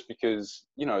 Also, just because,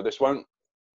 you know, this won't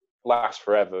last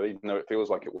forever, even though it feels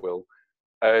like it will.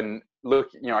 And look,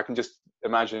 you know, I can just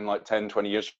imagine like 10, 20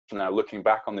 years from now, looking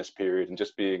back on this period and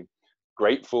just being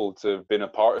grateful to have been a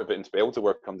part of it and to be able to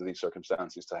work under these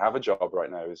circumstances. To have a job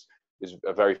right now is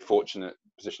a very fortunate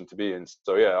position to be in.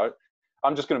 So yeah,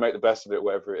 I'm just going to make the best of it,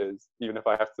 whatever it is, even if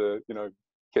I have to, you know,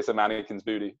 kiss a mannequin's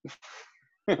booty.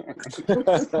 Well,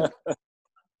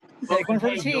 for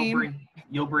the team.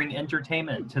 You'll bring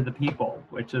entertainment to the people,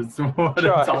 which is what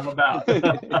it's all about.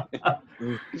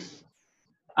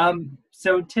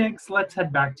 So Tiggs, let's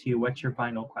head back to you. What's your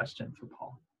final question for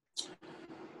Paul?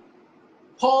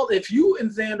 Paul, if you and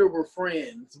Xander were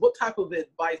friends, what type of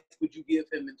advice would you give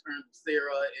him in terms of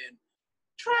Sarah and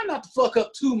try not to fuck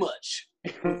up too much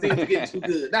when things are getting too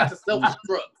good, not to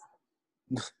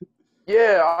self-destruct?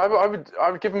 Yeah, I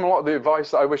would give him a lot of the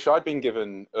advice that I wish I'd been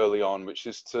given early on, which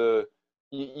is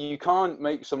you can't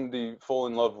make somebody fall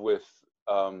in love with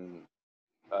a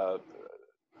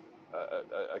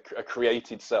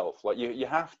created self. Like you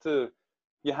have to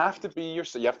be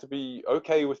yourself. You have to be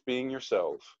okay with being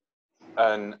yourself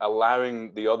and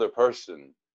allowing the other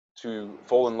person to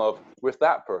fall in love with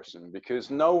that person, because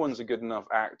no one's a good enough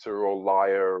actor or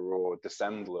liar or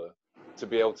dissembler to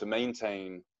be able to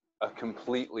maintain a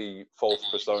completely false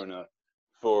persona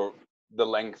for the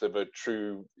length of a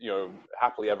true,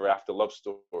 happily ever after love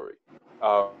story.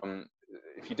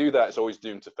 If you do that, it's always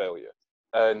doomed to failure.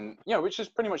 And, which is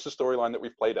pretty much the storyline that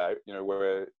we've played out,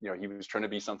 where, he was trying to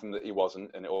be something that he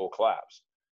wasn't and it all collapsed.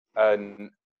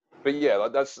 But yeah,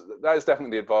 that is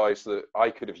definitely the advice that I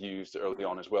could have used early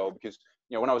on as well, because,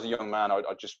 when I was a young man, I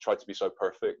just tried to be so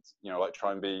perfect, like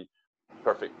try and be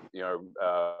perfect,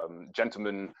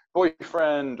 gentleman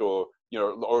boyfriend, or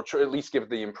at least give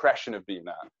the impression of being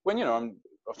that. When, I'm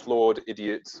a flawed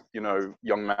idiot,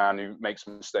 young man who makes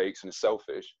mistakes and is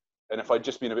selfish. And if I'd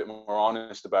just been a bit more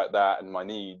honest about that and my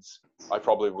needs, I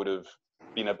probably would have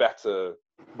been a better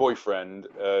boyfriend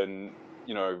and,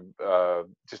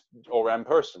 just all-round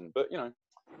person. But,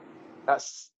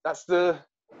 that's the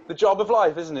job of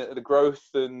life, isn't it? The growth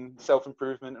and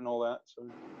self-improvement and all that. So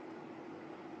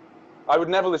I would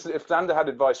never listen. If Xander had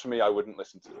advice for me, I wouldn't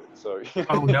listen to it. So.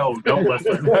 Oh no, don't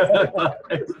listen.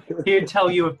 He'd tell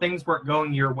you if things weren't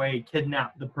going your way,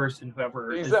 kidnap the person,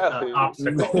 whoever exactly. is the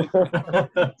obstacle.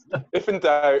 If in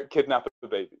doubt, kidnap a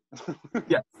baby.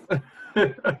 Yes.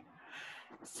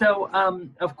 So,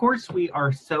 of course, we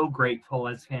are so grateful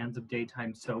as fans of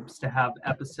daytime soaps to have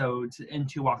episodes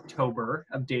into October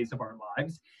of Days of Our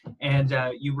Lives. And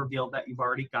you revealed that you've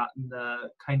already gotten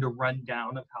the kind of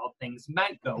rundown of how things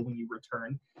might go when you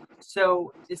return.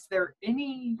 So is there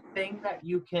anything that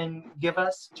you can give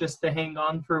us just to hang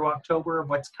on through October of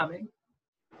what's coming?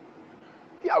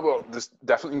 Yeah, well, there's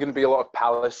definitely going to be a lot of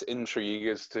palace intrigue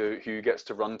as to who gets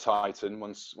to run Titan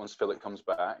once Philip comes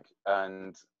back,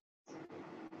 and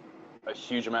a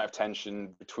huge amount of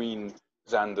tension between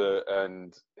Xander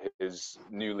and his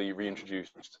newly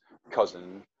reintroduced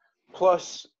cousin.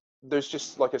 Plus, there's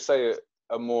just, like I say,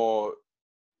 a more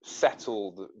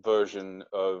settled version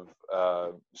of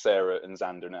Sarah and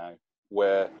Xander now,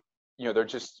 where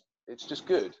it's just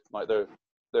good. Like they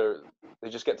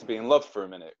just get to be in love for a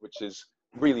minute, which is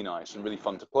really nice and really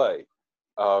fun to play.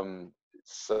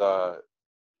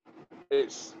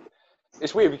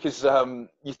 It's weird because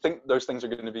you think those things are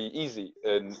going to be easy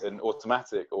and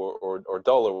automatic or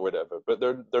dull or whatever, but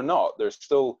they're not. They're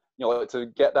still, like, to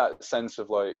get that sense of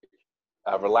like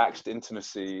relaxed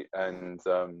intimacy and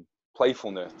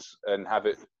playfulness, and have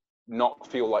it not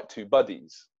feel like two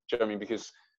buddies. Do you know what I mean?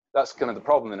 Because that's kind of the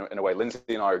problem in a way. Lindsay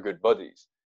and I are good buddies,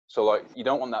 so like you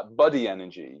don't want that buddy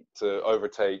energy to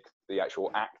overtake the actual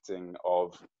acting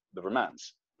of the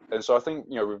romance. And so I think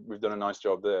we've done a nice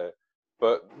job there.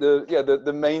 But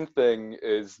the main thing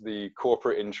is the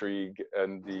corporate intrigue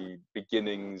and the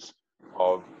beginnings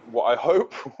of what I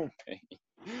hope will be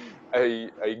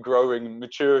a growing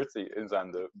maturity in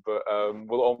Xander, but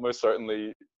will almost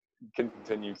certainly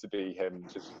continue to be him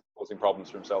just causing problems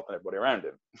for himself and everybody around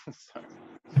him.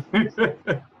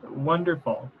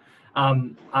 Wonderful.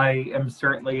 I am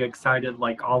certainly excited,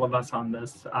 like all of us on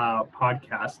this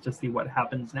podcast, to see what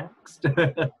happens next.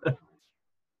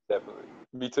 Definitely.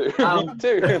 Me too. Me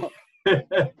too.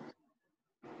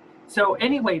 So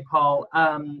anyway, Paul,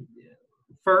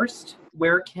 first,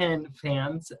 where can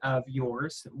fans of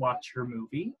yours watch your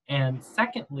movie? And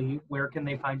secondly, where can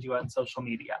they find you on social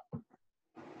media?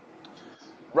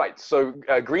 Right. So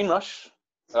Green Rush,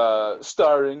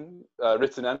 starring,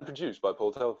 written and produced by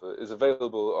Paul Telfer, is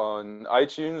available on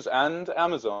iTunes and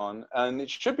Amazon, and it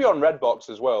should be on Redbox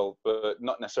as well, but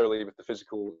not necessarily with the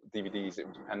physical DVDs. It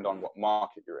would depend on what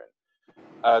market you're in.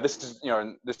 This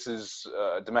is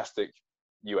domestic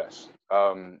US.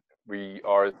 We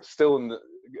are still in the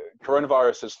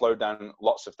coronavirus has slowed down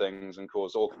lots of things and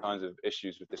caused all kinds of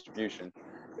issues with distribution,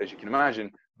 as you can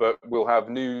imagine. But we'll have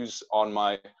news on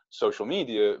my social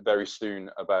media very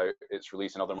soon about its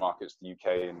release in other markets, the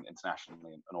UK and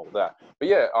internationally, and all of that. But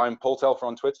yeah, I'm Paul Telfer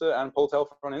on Twitter and Paul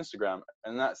Telfer on Instagram,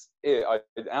 and that's it. I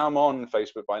am on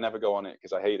Facebook, but I never go on it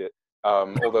because I hate it.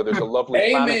 Although there's a lovely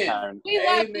fan account.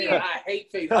 Amen. I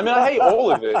hate Facebook. I mean, I hate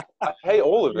all of it. I hate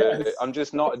all of Yes. it. I'm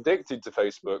just not addicted to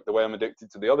Facebook the way I'm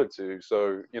addicted to the other two.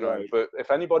 So, but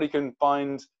if anybody can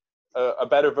find a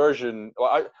better version.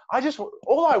 Like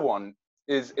all I want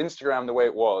is Instagram the way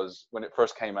it was when it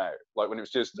first came out. Like when it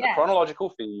was just a chronological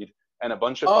feed and a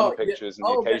bunch of funny pictures and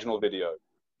the occasional video.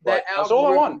 Like, that's all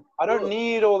I want. I don't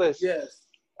need all this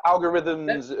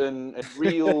algorithms and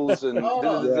reels and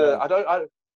I don't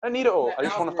need it all. I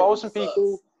just want to follow some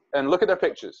people and look at their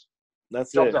pictures.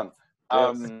 That's Job it. done.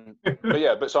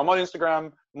 So I'm on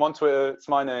Instagram, I'm on Twitter, it's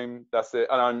my name, that's it.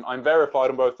 And I'm verified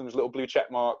on both of them, there's a little blue check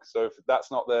mark. So if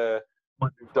that's not there,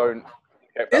 don't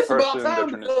get that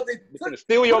person. They're trying to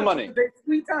steal your money.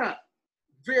 Free time.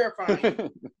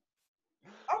 Verifying.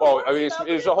 Well, I mean,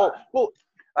 it's a whole. Well,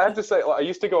 I have to say, like, I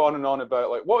used to go on and on about,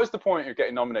 like, what is the point of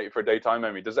getting nominated for a Daytime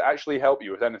Emmy? Does it actually help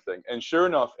you with anything? And sure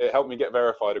enough, it helped me get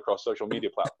verified across social media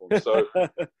platforms. So,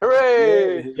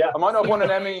 hooray! I might not have won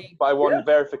an Emmy, but I won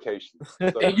verification.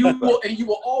 So, and you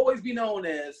will always be known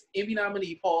as Emmy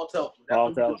nominee Paul Telfer.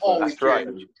 That's right.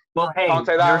 Well, hey,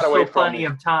 there's still plenty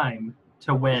of time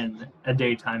to win a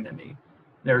Daytime Emmy.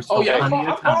 There's still plenty of time.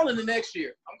 I'm calling the next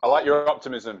year. I like your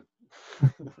optimism.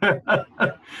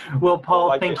 Well,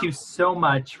 Paul, thank you so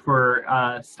much for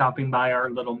stopping by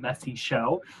our little messy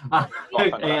show.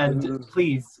 And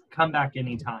please come back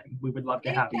anytime. We would love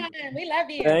to have you. We love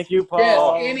you. Thank you,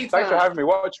 Paul. Yes, thanks for having me.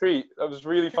 What a treat. That was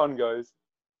really fun, guys.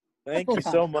 Thank you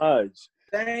so much.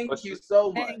 Thank you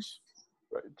so much.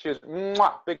 Right, cheers.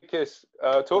 Mwah. Big kiss.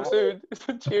 Talk soon.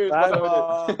 Cheers. Bye,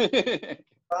 Paul. Bye.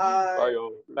 Bye,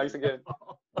 y'all. Thanks again.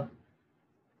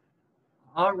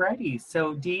 Alrighty,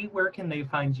 so Dee, where can they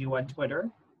find you on Twitter?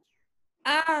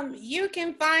 You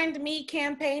can find me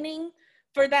campaigning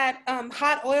for that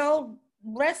hot oil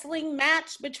wrestling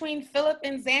match between Philip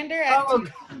and Xander.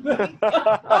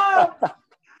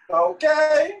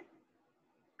 Okay.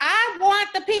 I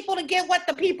want the people to get what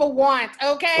the people want,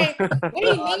 okay? That's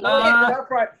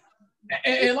right.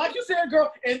 And like you said,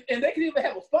 girl, and they can even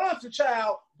have a sponsor,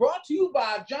 child, brought to you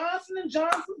by Johnson &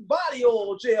 Johnson's Body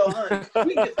Oil Gel, honey.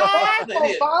 I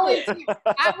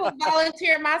will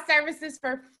volunteer my services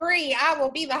for free. I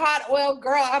will be the hot oil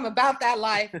girl. I'm about that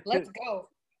life. Let's go.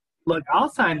 Look, I'll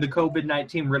sign the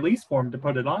COVID-19 release form to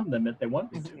put it on them if they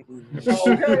want me to.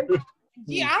 Okay.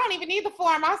 Yeah, I don't even need the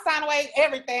form. I'll sign away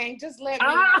everything. Just let me.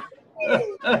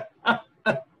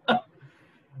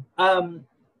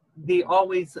 The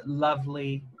always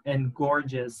lovely and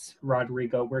gorgeous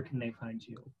Rodrigo, where can they find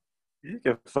you? You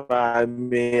can find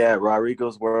me at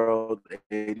Rodrigo's World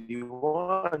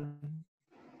 81.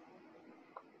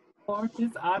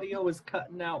 His audio is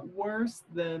cutting out worse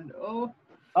than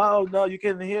Oh no, you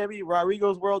can hear me.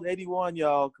 Rodrigo's World 81,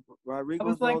 y'all. Rodrigo's I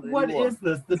was like, World what 81. is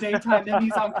this? The Daytime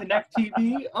Emmys on Connect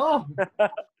TV? Oh.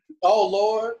 Oh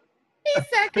Lord. He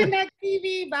said Connect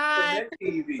TV. Bye.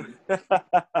 Connect TV.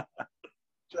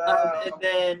 And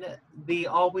then the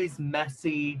always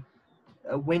messy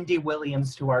Wendy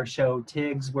Williams to our show.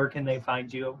 Tiggs, where can they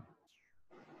find you?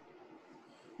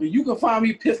 You can find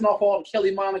me pissing off all the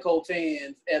Kelly Monaco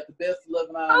fans at the Best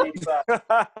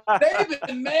 11-9-85. They've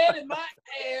been mad at my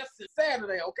ass since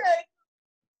Saturday, okay?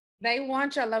 They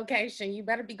want your location. You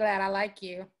better be glad I like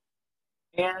you.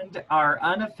 And our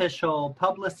unofficial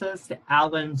publicist,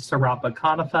 Alan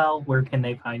Sarapa-Konefel, where can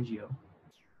they find you?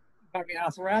 Bobby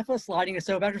Rafa sliding a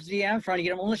soap after DM, trying to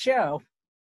get him on the show.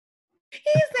 He's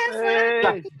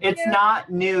Hey. It's not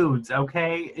nudes,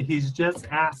 okay? He's just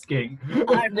asking.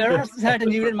 I've never had a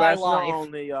nude in my Professional life.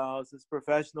 only, y'all. This is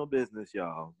professional business,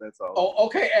 y'all. That's all. Oh,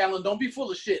 okay, Alan, don't be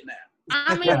full of shit now.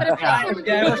 I mean, but if I've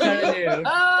never had a nude.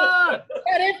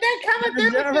 they're coming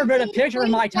through, There's never been a picture of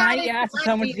my tiny ass in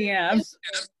someone's DMs.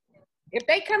 If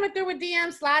they coming through with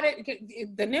DM, slide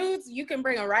it. The nudes, you can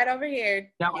bring them right over here.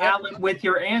 Now, Alan, with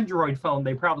your Android phone,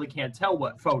 they probably can't tell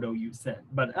what photo you sent,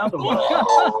 but otherwise.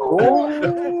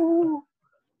 Oh.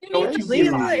 Don't you Please, be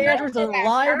the lying. answers are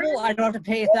reliable. I don't have to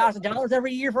pay $1,000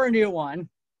 every year for a new one.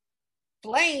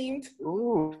 Flamed.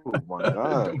 Oh my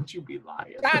God. Don't you be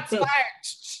lying. Shots fired.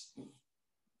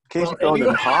 Casey Well, throwing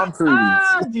them palm trees.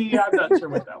 Yeah, I'm not sure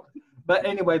what that was. But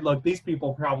anyway, look, these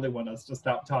people probably want us to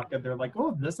stop talking. They're like,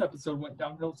 oh, this episode went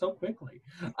downhill so quickly.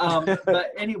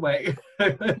 But anyway,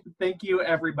 thank you,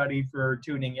 everybody, for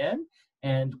tuning in.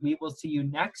 And we will see you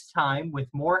next time with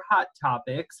more hot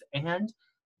topics and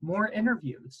more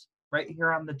interviews right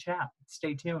here on the chat.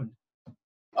 Stay tuned.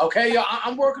 Okay, y'all,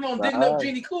 I'm working on digging up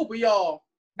Jeannie Cooper, y'all.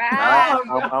 Bye.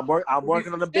 I'm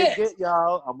working on the big get,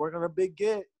 y'all. I'm working on the big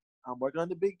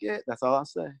get. That's all I'll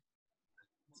say.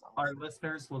 Our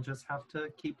listeners will just have to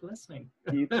keep listening.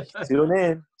 Tune in.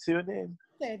 Said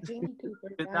Jeannie Cooper.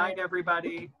 Good night,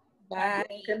 everybody. Bye.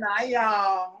 Good night,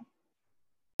 y'all.